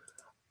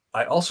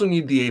 I also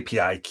need the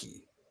API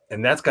key,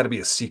 and that's got to be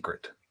a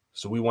secret.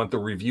 So we want the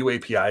review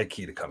API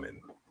key to come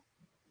in.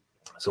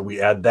 So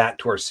we add that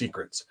to our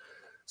secrets.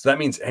 So that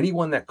means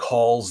anyone that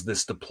calls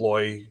this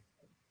deploy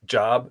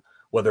job,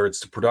 whether it's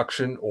to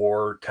production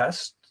or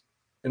test,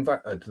 to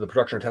the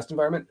production or test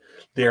environment,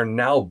 they are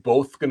now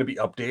both going to be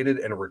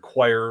updated and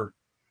require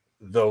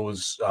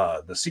those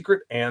the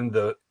secret and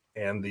the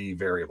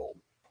variable,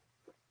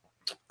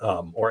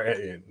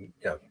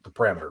 the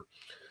parameter.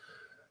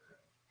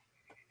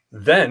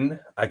 Then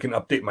I can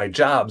update my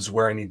jobs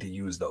where I need to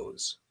use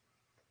those.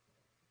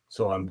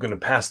 So I'm going to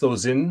pass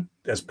those in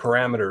as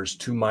parameters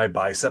to my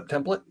Bicep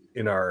template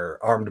in our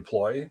ARM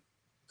deploy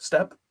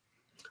step,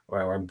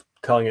 where I'm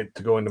telling it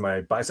to go into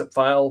my Bicep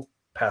file,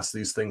 pass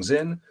these things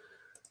in.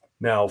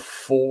 Now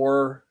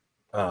for,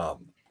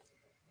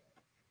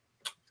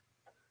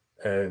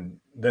 and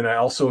then I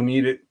also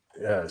need it,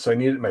 so I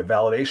need it in my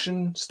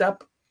validation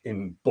step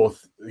in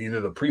both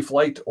either the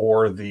pre-flight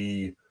or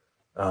the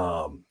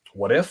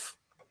what if.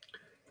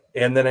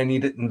 And then I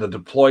need it in the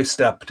deploy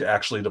step to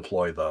actually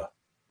deploy the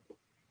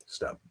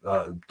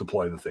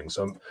deploy the thing.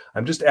 So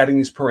I'm just adding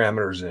these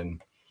parameters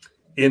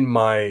in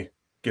my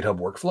GitHub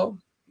workflow,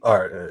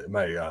 or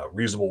my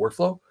reusable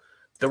workflow.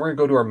 Then we're going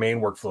to go to our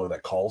main workflow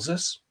that calls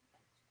this.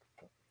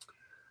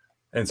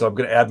 And so I'm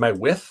going to add my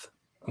with.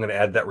 I'm going to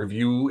add that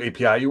review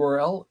API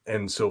URL.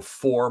 And so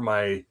for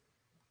my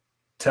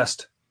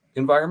test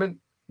environment,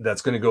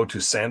 that's going to go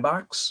to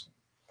Sandbox.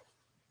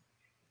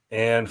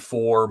 And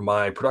for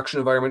my production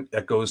environment,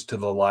 that goes to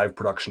the live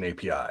production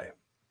API.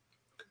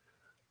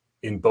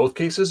 In both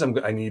cases,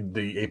 I need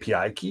the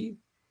API key.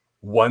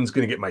 One's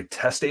going to get my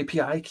test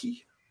API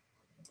key.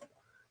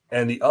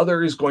 and the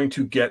other is going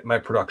to get my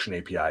production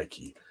API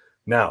key.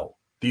 Now,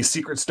 these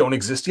secrets don't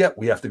exist yet.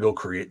 We have to go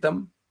create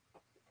them.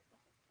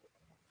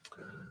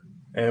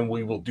 And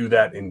we will do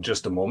that in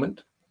just a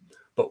moment.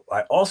 But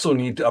I also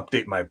need to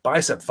update my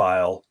Bicep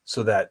file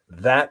so that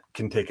that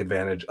can take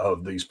advantage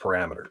of these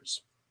parameters.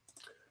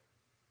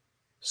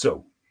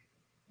 So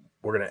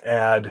we're going to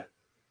add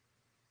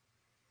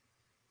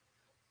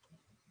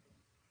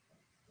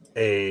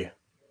a,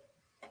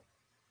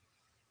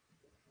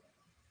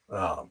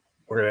 we're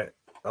going to,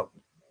 up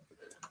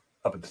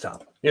at the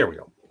top. Here we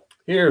go.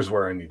 Here's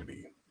where I need to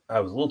be. I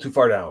was a little too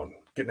far down,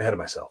 getting ahead of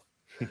myself.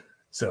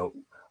 So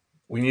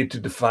we need to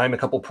define a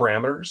couple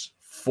parameters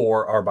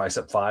for our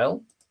Bicep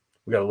file.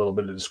 We got a little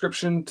bit of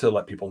description to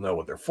let people know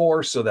what they're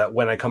for, so that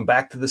when I come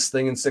back to this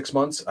thing in 6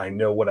 months, I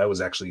know what I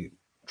was actually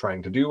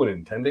trying to do and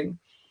intending.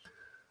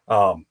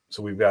 So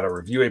we've got a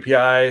review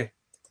API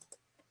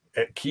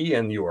key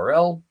and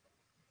URL.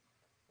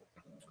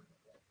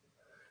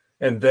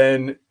 And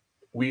then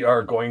we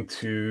are going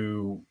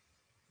to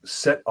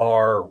set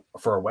for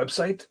our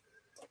website,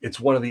 it's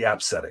one of the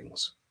app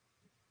settings.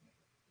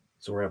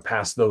 So we're going to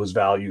pass those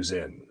values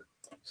in.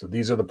 So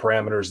these are the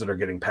parameters that are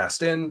getting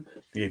passed in,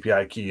 the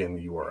API key and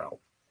the URL.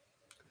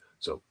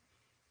 So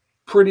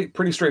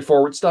pretty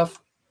straightforward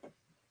stuff.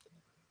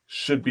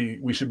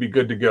 We should be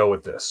good to go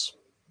with this.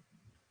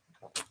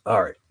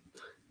 All right.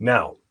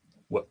 Now,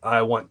 what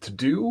I want to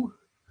do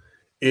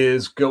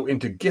is go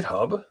into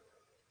GitHub.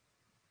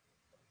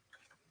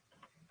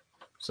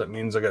 So that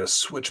means I got to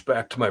switch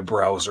back to my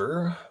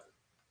browser.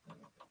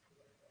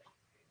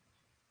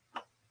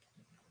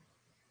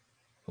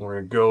 We're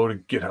going to go to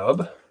GitHub.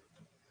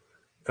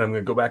 And I'm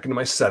going to go back into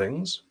my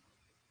settings.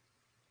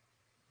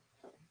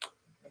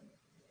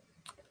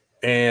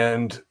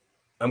 And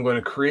I'm going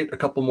to create a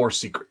couple more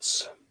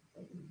secrets.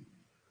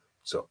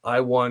 So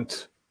I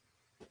want,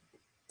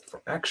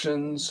 for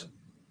actions,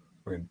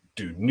 we're going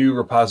to do new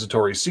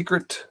repository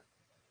secret.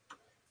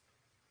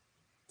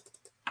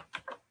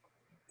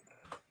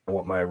 I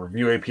want my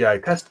review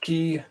API test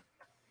key,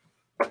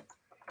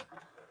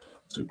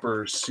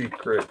 super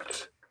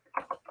secret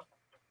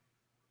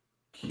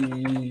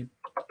key,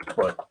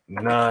 but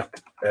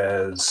not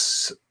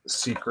as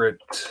secret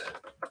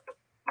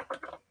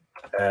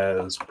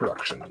as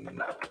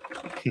production.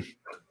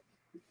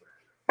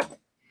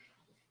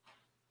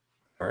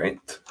 All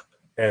right.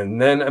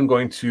 And then I'm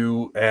going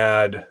to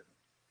add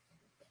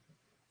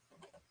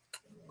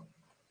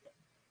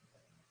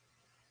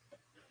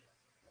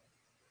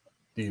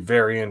the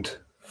variant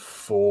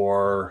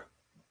for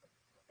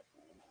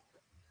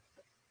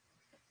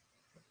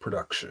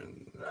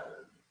production.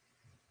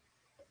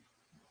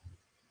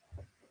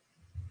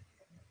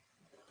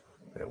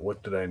 And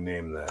what did I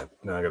name that?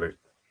 Now I gotta,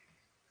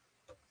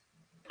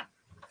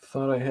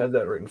 thought I had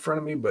that right in front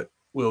of me, but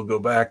we'll go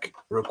back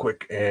real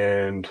quick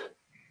and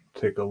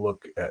take a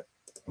look at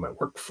my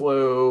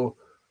workflow.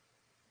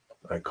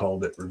 I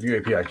called it review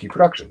API key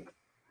production.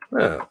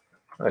 Oh,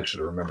 I should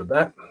have remembered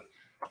that.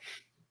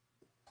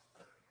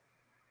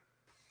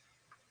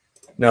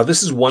 Now,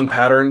 this is one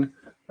pattern.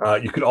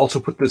 You could also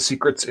put the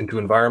secrets into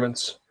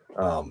environments.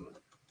 This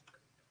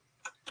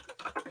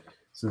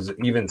is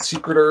an even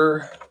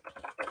secreter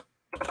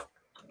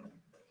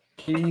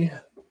key.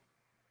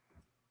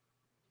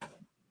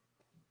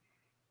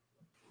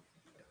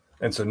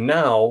 And so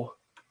now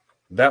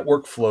that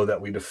workflow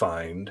that we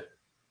defined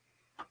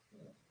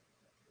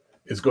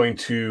is going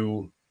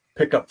to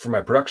pick up for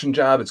my production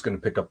job. It's going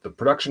to pick up the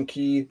production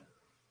key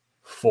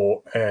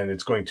and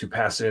it's going to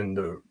pass in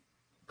the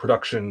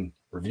production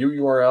review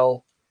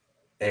URL.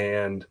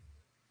 And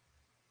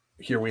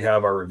here we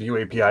have our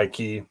review API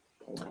key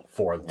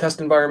for the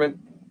test environment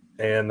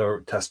and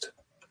the test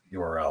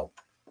URL.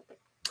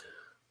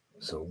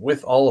 So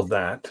with all of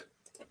that,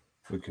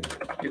 we can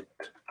git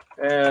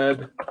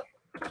add,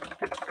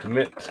 git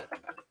commit,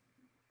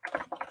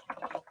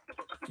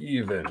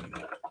 even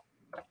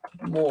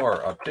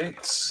more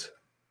updates.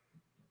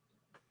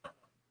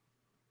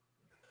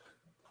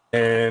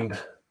 And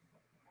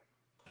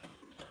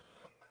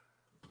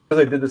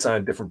because I did this on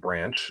a different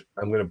branch,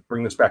 I'm going to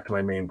bring this back to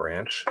my main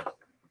branch.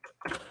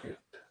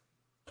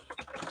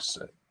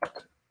 Set.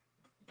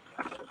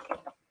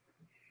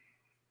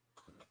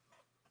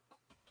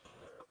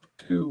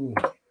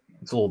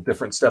 It's a little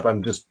different step.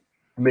 I'm just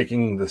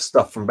making the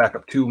stuff from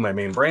backup to my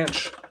main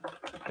branch.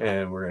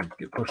 And we're going to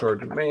get push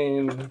order to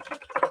main.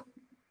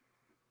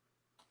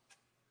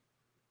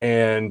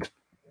 And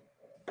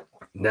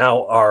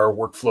now our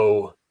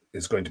workflow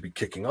is going to be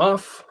kicking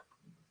off.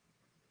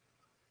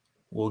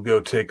 We'll go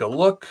take a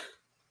look,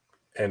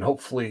 and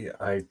hopefully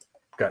I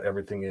got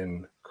everything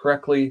in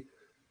correctly.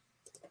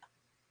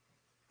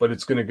 But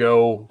it's going to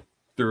go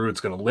through, it's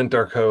going to lint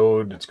our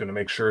code, it's going to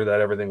make sure that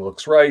everything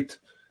looks right,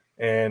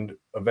 and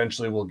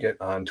eventually we'll get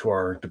on to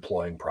our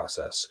deploying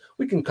process.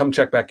 We can come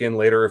check back in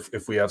later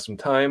if we have some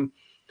time,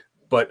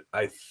 but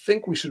I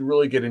think we should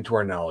really get into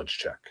our knowledge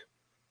check.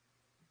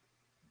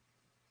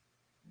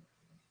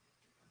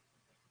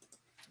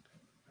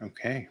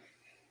 Okay.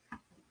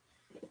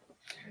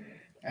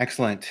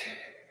 Excellent.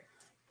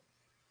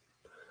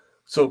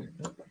 So,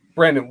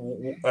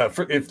 Brandon,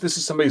 if this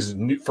is somebody's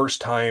first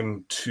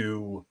time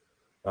to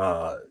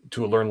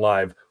Learn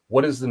Live,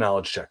 what is the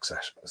knowledge check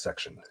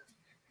section?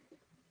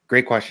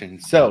 Great question.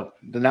 So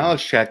the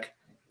knowledge check,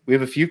 we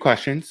have a few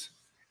questions,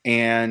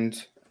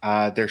 and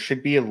there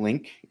should be a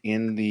link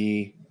in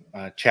the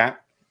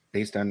chat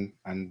based on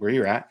where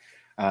you're at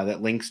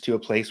that links to a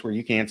place where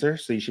you can answer.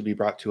 So you should be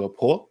brought to a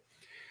poll.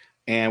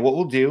 And what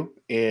we'll do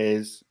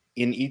is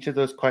in each of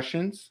those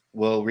questions,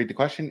 we'll read the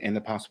question and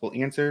the possible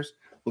answers.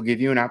 We'll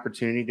give you an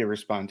opportunity to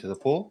respond to the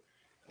poll.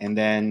 And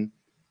then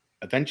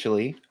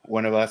eventually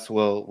one of us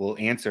will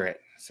answer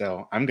it.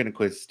 So I'm going to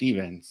quiz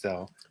Steven.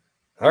 So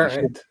all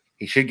right.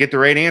 He should get the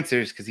right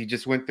answers because he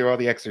just went through all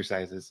the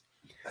exercises.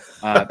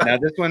 Now,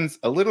 this one's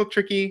a little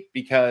tricky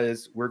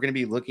because we're going to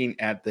be looking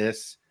at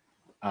this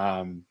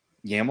YAML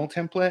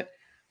template.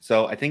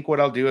 So I think what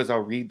I'll do is I'll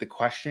read the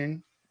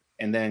question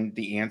and then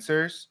the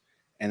answers,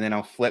 and then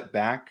I'll flip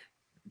back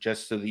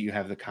just so that you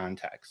have the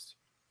context.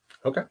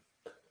 Okay.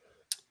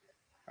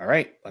 All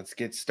right, let's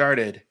get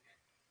started.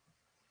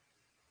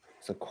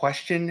 So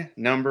question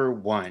number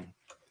 1,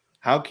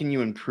 how can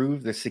you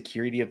improve the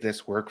security of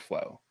this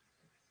workflow?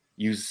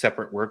 Use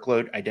separate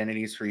workload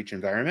identities for each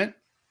environment,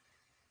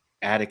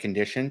 add a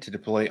condition to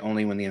deploy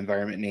only when the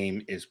environment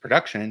name is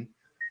production,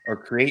 or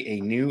create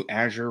a new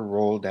Azure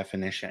role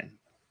definition.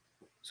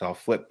 So I'll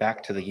flip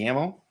back to the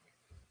YAML,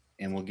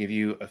 and we'll give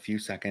you a few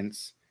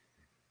seconds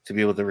to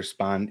be able to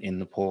respond in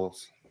the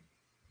polls.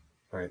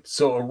 All right.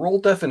 So a role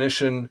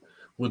definition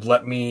would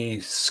let me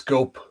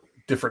scope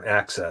different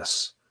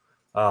access.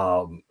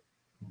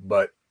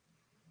 But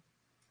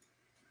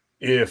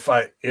if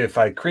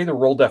I create a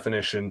role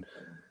definition,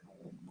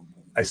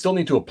 I still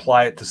need to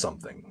apply it to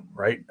something,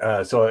 right?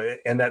 So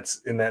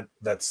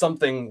that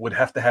something would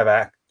have to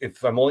have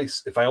if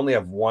I only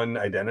have one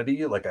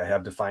identity, like I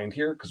have defined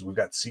here, because we've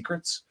got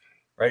secrets,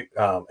 right?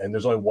 And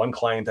there's only one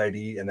client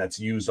ID, and that's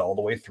used all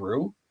the way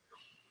through.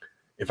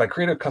 If I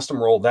create a custom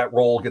role, that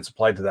role gets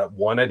applied to that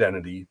one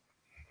identity,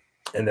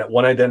 and that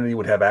one identity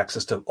would have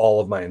access to all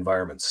of my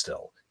environments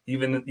still,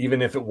 even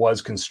if it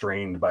was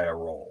constrained by a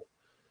role.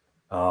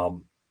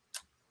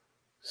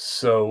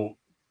 So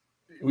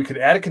we could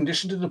add a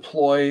condition to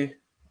deploy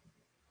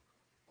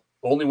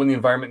only when the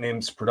environment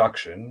name's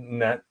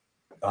production, and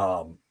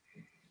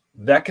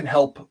that can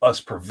help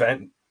us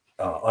prevent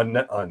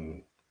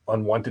unwanted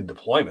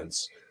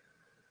deployments.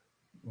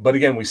 But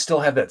again, we still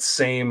have that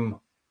same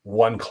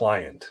one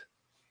client.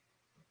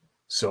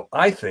 So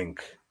I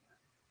think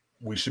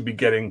we should be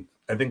getting.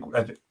 I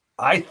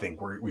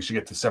think we should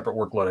get to separate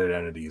workload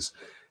identities,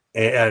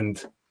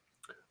 and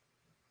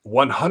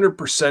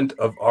 100%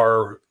 of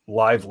our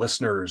live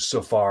listeners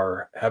so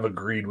far have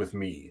agreed with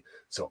me.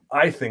 So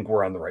I think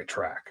we're on the right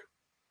track.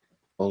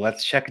 Well,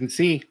 let's check and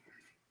see.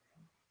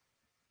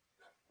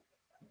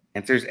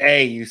 Answers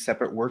A, use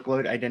separate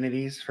workload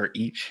identities for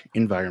each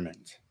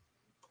environment.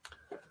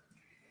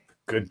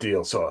 Good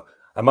deal. So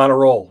I'm on a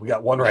roll. We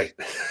got one right.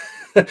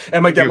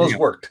 And my demos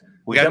worked.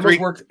 We got three.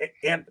 Worked.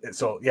 And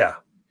so, yeah,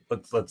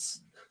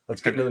 let's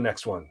get into the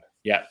next one.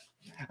 Yeah.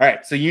 All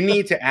right. So you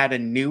need to add a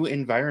new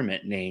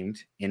environment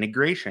named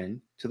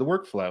integration to the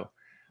workflow.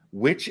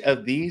 Which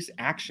of these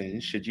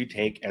actions should you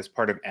take as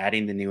part of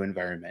adding the new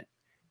environment?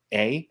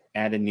 A,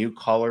 add a new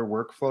caller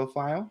workflow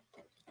file.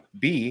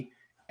 B,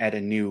 add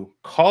a new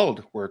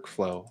called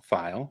workflow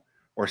file.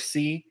 Or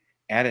C,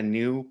 add a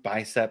new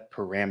Bicep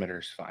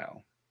parameters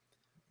file.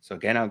 So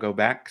again, I'll go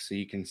back so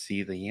you can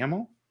see the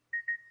YAML.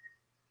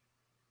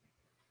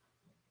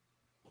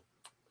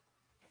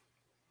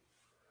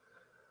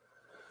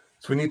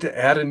 So we need to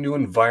add a new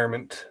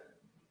environment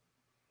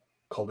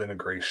called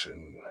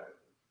integration.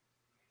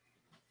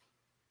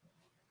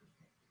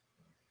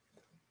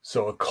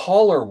 So a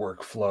caller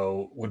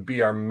workflow would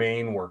be our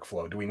main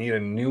workflow. Do we need a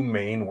new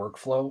main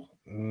workflow?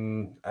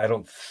 I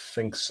don't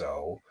think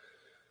so.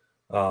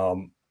 A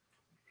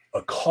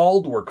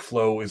called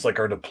workflow is like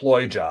our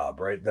deploy job,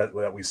 right?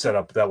 That we set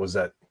up. That was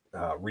that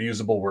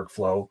reusable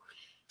workflow.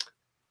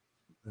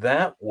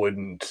 That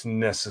wouldn't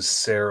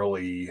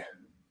necessarily.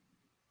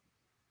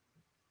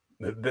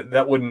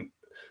 That wouldn't.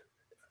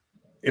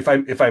 If I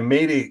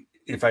made a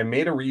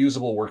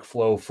reusable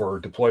workflow for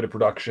deploy to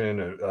production,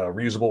 a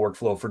reusable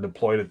workflow for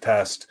deploy to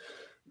test,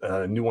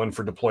 a new one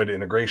for deploy to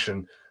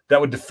integration,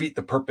 that would defeat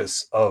the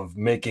purpose of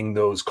making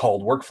those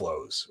called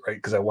workflows, right?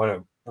 Because I want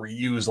to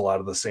reuse a lot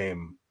of the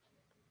same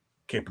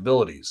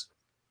capabilities.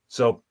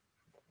 So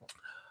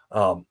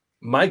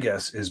my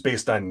guess is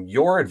based on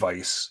your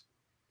advice,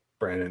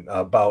 Brandon,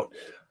 about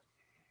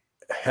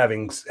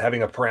having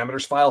a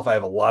parameters file. If I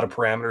have a lot of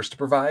parameters to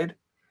provide,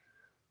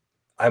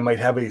 I might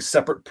have a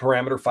separate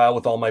parameter file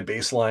with all my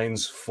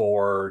baselines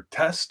for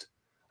test.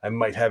 I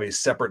might have a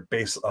separate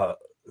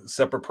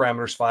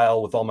parameters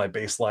file with all my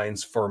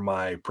baselines for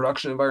my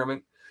production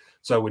environment.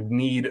 So I would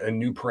need a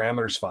new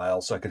parameters file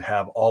so I could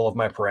have all of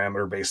my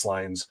parameter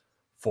baselines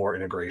for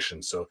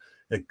integration. So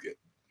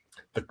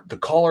the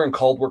caller and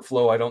called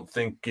workflow, I don't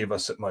think gave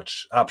us that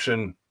much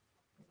option.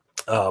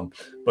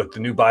 But the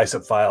new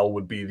Bicep file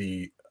would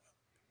be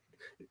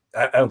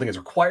I don't think it's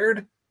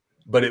required,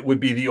 but it would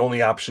be the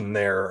only option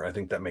there. I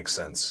think that makes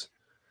sense.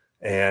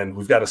 And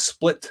we've got a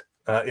split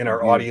in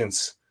our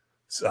audience.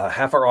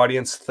 Half our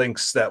audience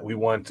thinks that we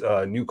want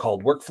a new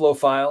called workflow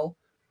file,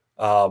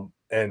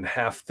 and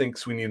half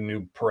thinks we need a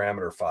new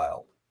parameter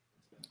file,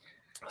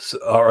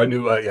 or a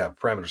new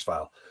parameters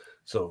file.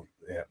 So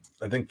yeah,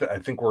 I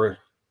think we're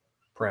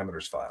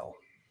parameters file.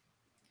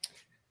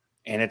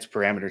 And it's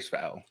parameters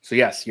file. So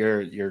yes,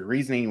 your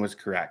reasoning was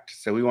correct.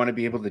 So we want to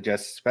be able to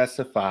just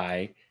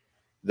specify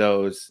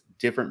those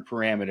different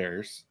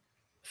parameters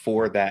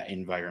for that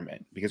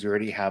environment because we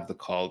already have the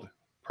called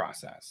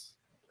process.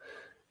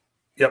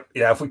 Yep.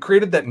 Yeah. If we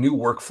created that new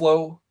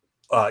workflow,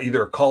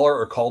 either a caller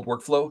or called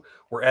workflow,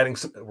 we're adding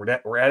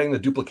the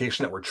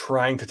duplication that we're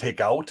trying to take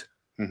out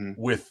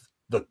with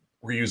the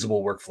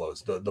reusable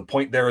workflows. The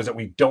point there is that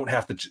we don't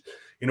have to,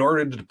 in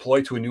order to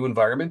deploy to a new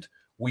environment,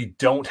 we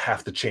don't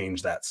have to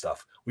change that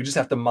stuff. We just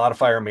have to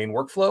modify our main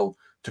workflow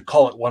to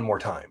call it one more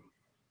time.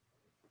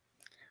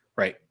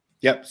 Right.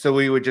 Yep. So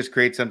we would just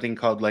create something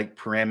called like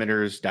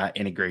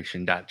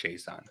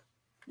parameters.integration.json.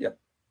 Yep.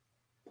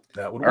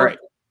 That would work. All right.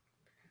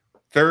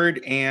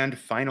 Third and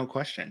final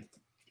question.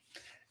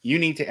 You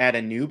need to add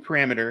a new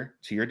parameter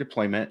to your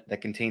deployment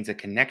that contains a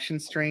connection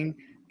string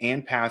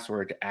and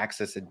password to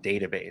access a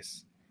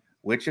database.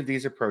 Which of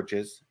these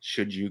approaches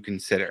should you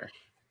consider?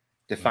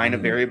 Define a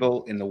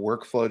variable in the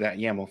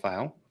workflow.yaml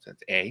file. So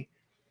that's A.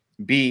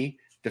 B,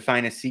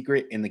 define a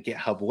secret in the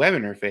GitHub web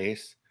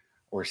interface.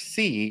 Or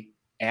C,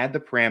 add the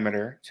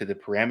parameter to the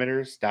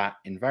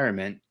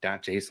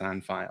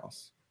parameters.environment.json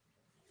files.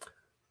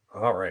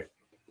 All right.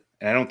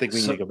 And I don't think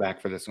we need to go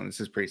back for this one. This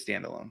is pretty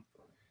standalone.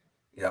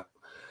 Yep.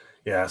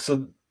 Yeah.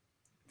 So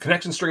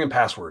connection string and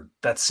password,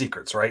 that's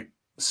secrets, right?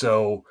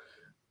 So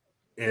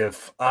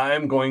if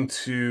I'm going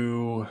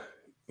to,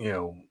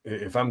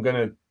 if I'm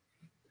going to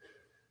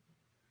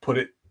put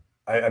it,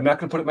 I'm not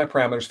going to put it in my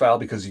parameters file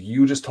because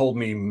you just told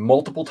me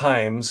multiple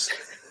times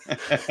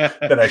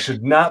that I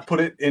should not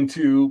put it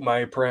into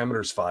my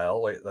parameters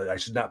file. I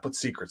should not put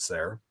secrets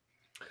there.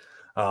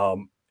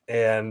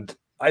 And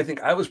I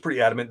think I was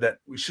pretty adamant that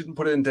we shouldn't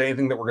put it into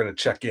anything that we're going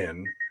to check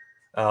in.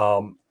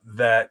 So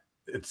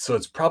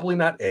it's probably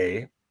not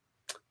A,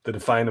 the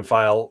define a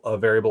file, a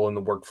variable in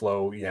the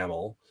workflow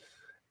YAML.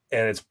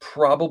 And it's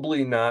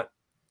probably not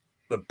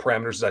the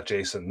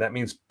parameters.json. That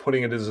means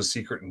putting it as a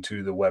secret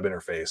into the web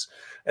interface.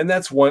 And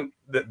that's one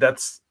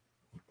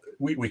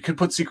we could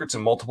put secrets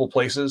in multiple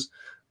places,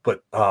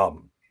 but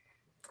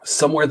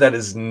somewhere that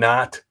is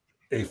not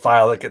a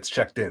file that gets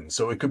checked in.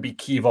 So it could be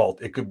Key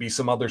Vault, it could be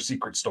some other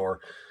secret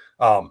store,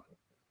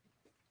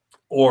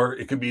 or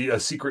it could be a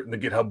secret in the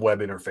GitHub web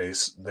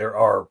interface. There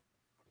are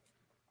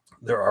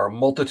a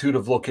multitude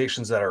of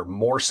locations that are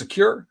more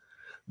secure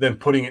than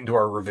putting it into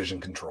our revision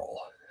control.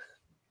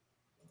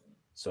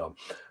 So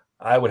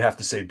I would have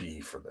to say B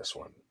for this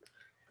one.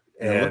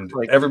 And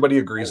like everybody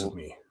agrees with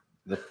me.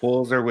 The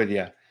polls are with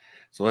you.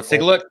 So let's take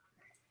a look.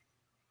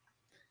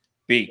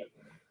 B.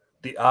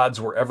 The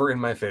odds were ever in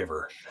my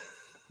favor.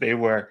 They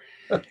were.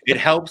 It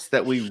helps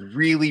that we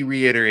really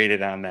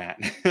reiterated on that.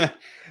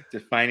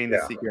 Defining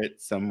the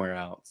secret somewhere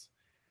else.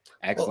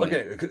 Excellent.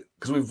 Well, okay,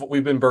 because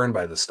we've been burned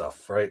by this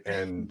stuff, right?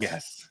 And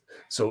yes.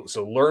 So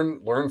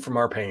learn from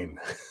our pain.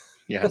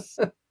 Yes.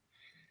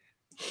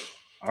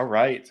 All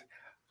right.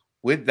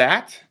 With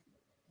that,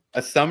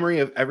 a summary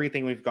of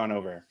everything we've gone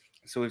over.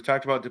 So we've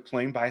talked about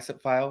deploying Bicep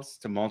files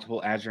to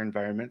multiple Azure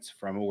environments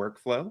from a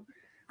workflow.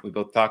 We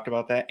both talked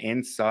about that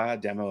and saw a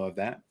demo of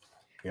that.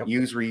 Yep.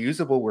 Use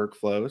reusable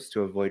workflows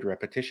to avoid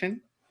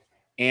repetition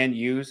and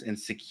use and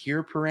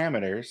secure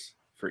parameters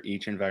for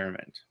each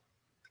environment.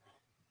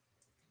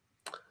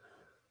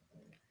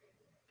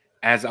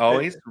 As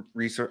always,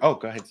 research. Oh,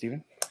 go ahead,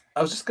 Stephen.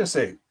 I was just going to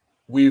say,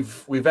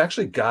 we've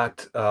actually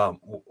got,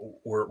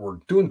 we're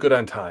doing good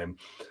on time.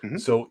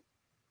 So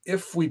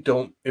if you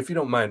don't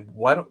mind,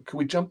 can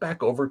we jump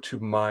back over to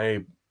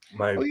my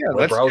web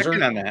browser? Check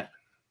in on that.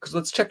 Because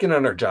let's check in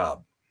on our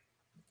job.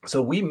 So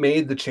we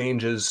made the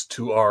changes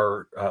to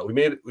our, we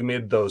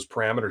made those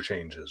parameter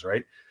changes,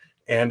 right?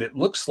 And it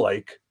looks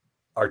like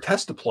our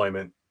test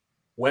deployment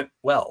went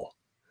well.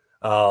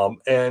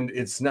 And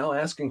it's now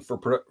asking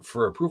for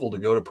approval to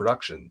go to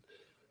production.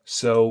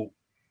 So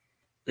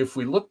if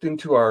we looked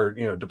into our,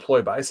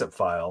 deploy Bicep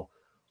file,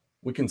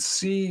 we can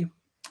see,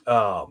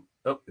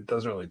 it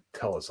doesn't really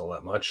tell us all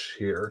that much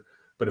here,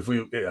 but if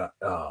we,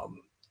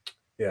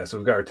 so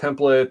we've got our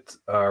template,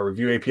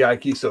 review API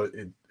key. So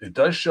it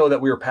does show that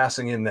we were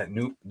passing in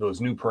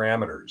those new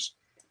parameters,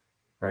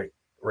 right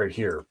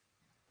here.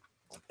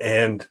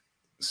 And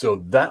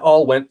so that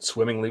all went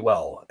swimmingly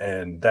well,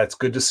 and that's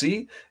good to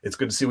see. It's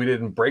good to see we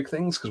didn't break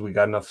things because we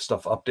got enough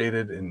stuff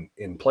updated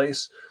in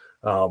place.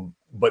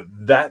 But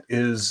that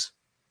is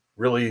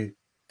really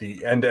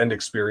the end-to-end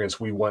experience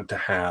we want to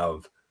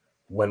have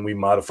when we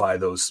modify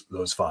those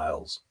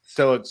files.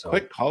 So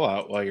quick call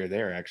out while you're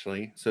there,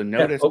 actually. So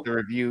notice the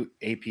review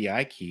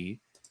API key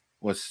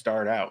was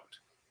start out.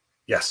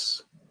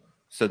 Yes.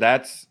 So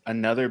that's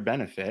another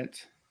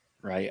benefit,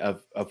 right,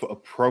 of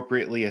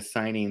appropriately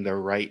assigning the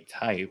right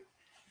type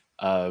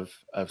of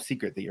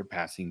secret that you're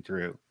passing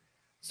through.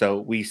 So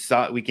we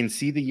can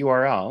see the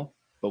URL,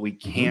 but we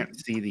can't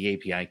see the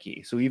API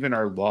key. So even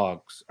our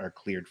logs are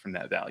cleared from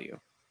that value.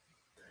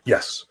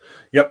 Yes.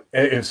 Yep.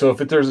 And so if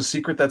there's a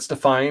secret that's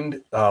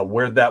defined,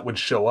 where that would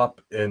show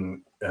up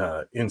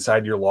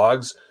inside your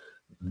logs,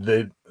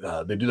 they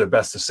do their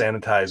best to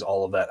sanitize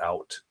all of that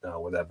out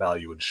where that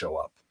value would show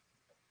up.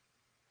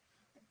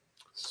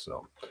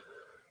 So,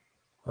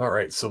 all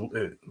right. So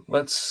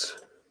let's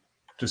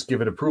just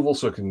give it approval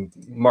so it can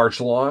march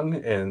along,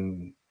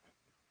 and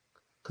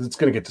because it's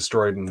going to get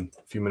destroyed in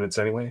a few minutes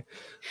anyway,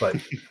 but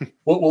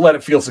we'll let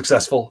it feel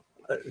successful.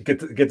 Get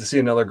to see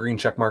another green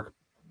check mark.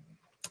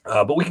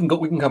 But we can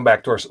come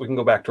back to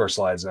our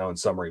slides now in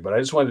summary. But I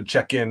just wanted to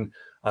check in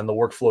on the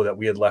workflow that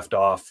we had left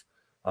off,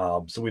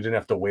 so we didn't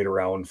have to wait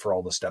around for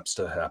all the steps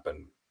to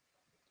happen.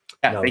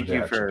 Yeah, thank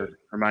you for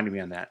reminding me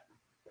on that.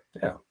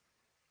 Yeah,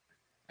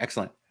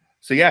 excellent.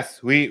 So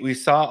yes, we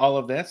saw all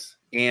of this,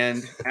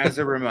 and as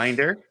a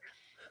reminder,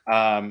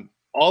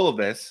 all of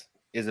this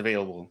is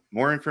available.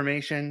 More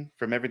information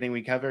from everything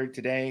we covered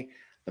today,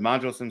 the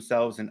modules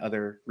themselves and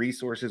other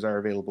resources are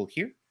available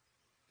here.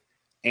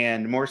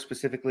 And more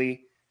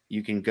specifically,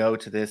 you can go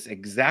to this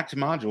exact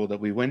module that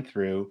we went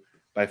through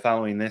by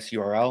following this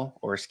URL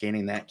or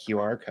scanning that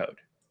QR code.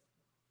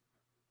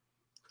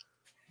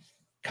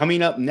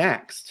 Coming up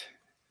next,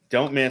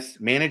 don't miss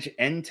manage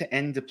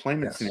end-to-end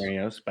deployment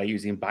scenarios by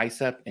using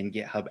Bicep and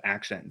GitHub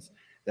Actions.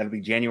 That'll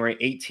be January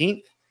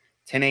 18th,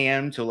 10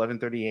 a.m. to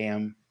 11:30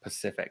 a.m.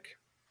 Pacific.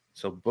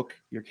 So book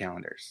your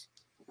calendars.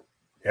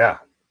 Yeah,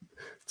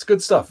 it's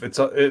good stuff.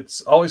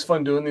 It's always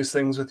fun doing these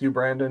things with you,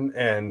 Brandon,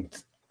 and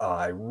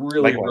I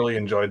really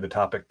enjoyed the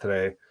topic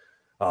today.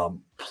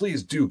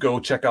 Please do go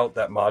check out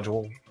that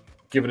module,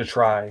 give it a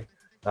try,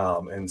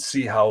 and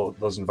see how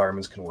those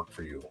environments can work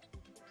for you.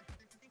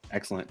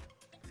 Excellent.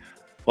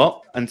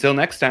 Well, until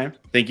next time,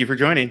 thank you for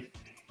joining.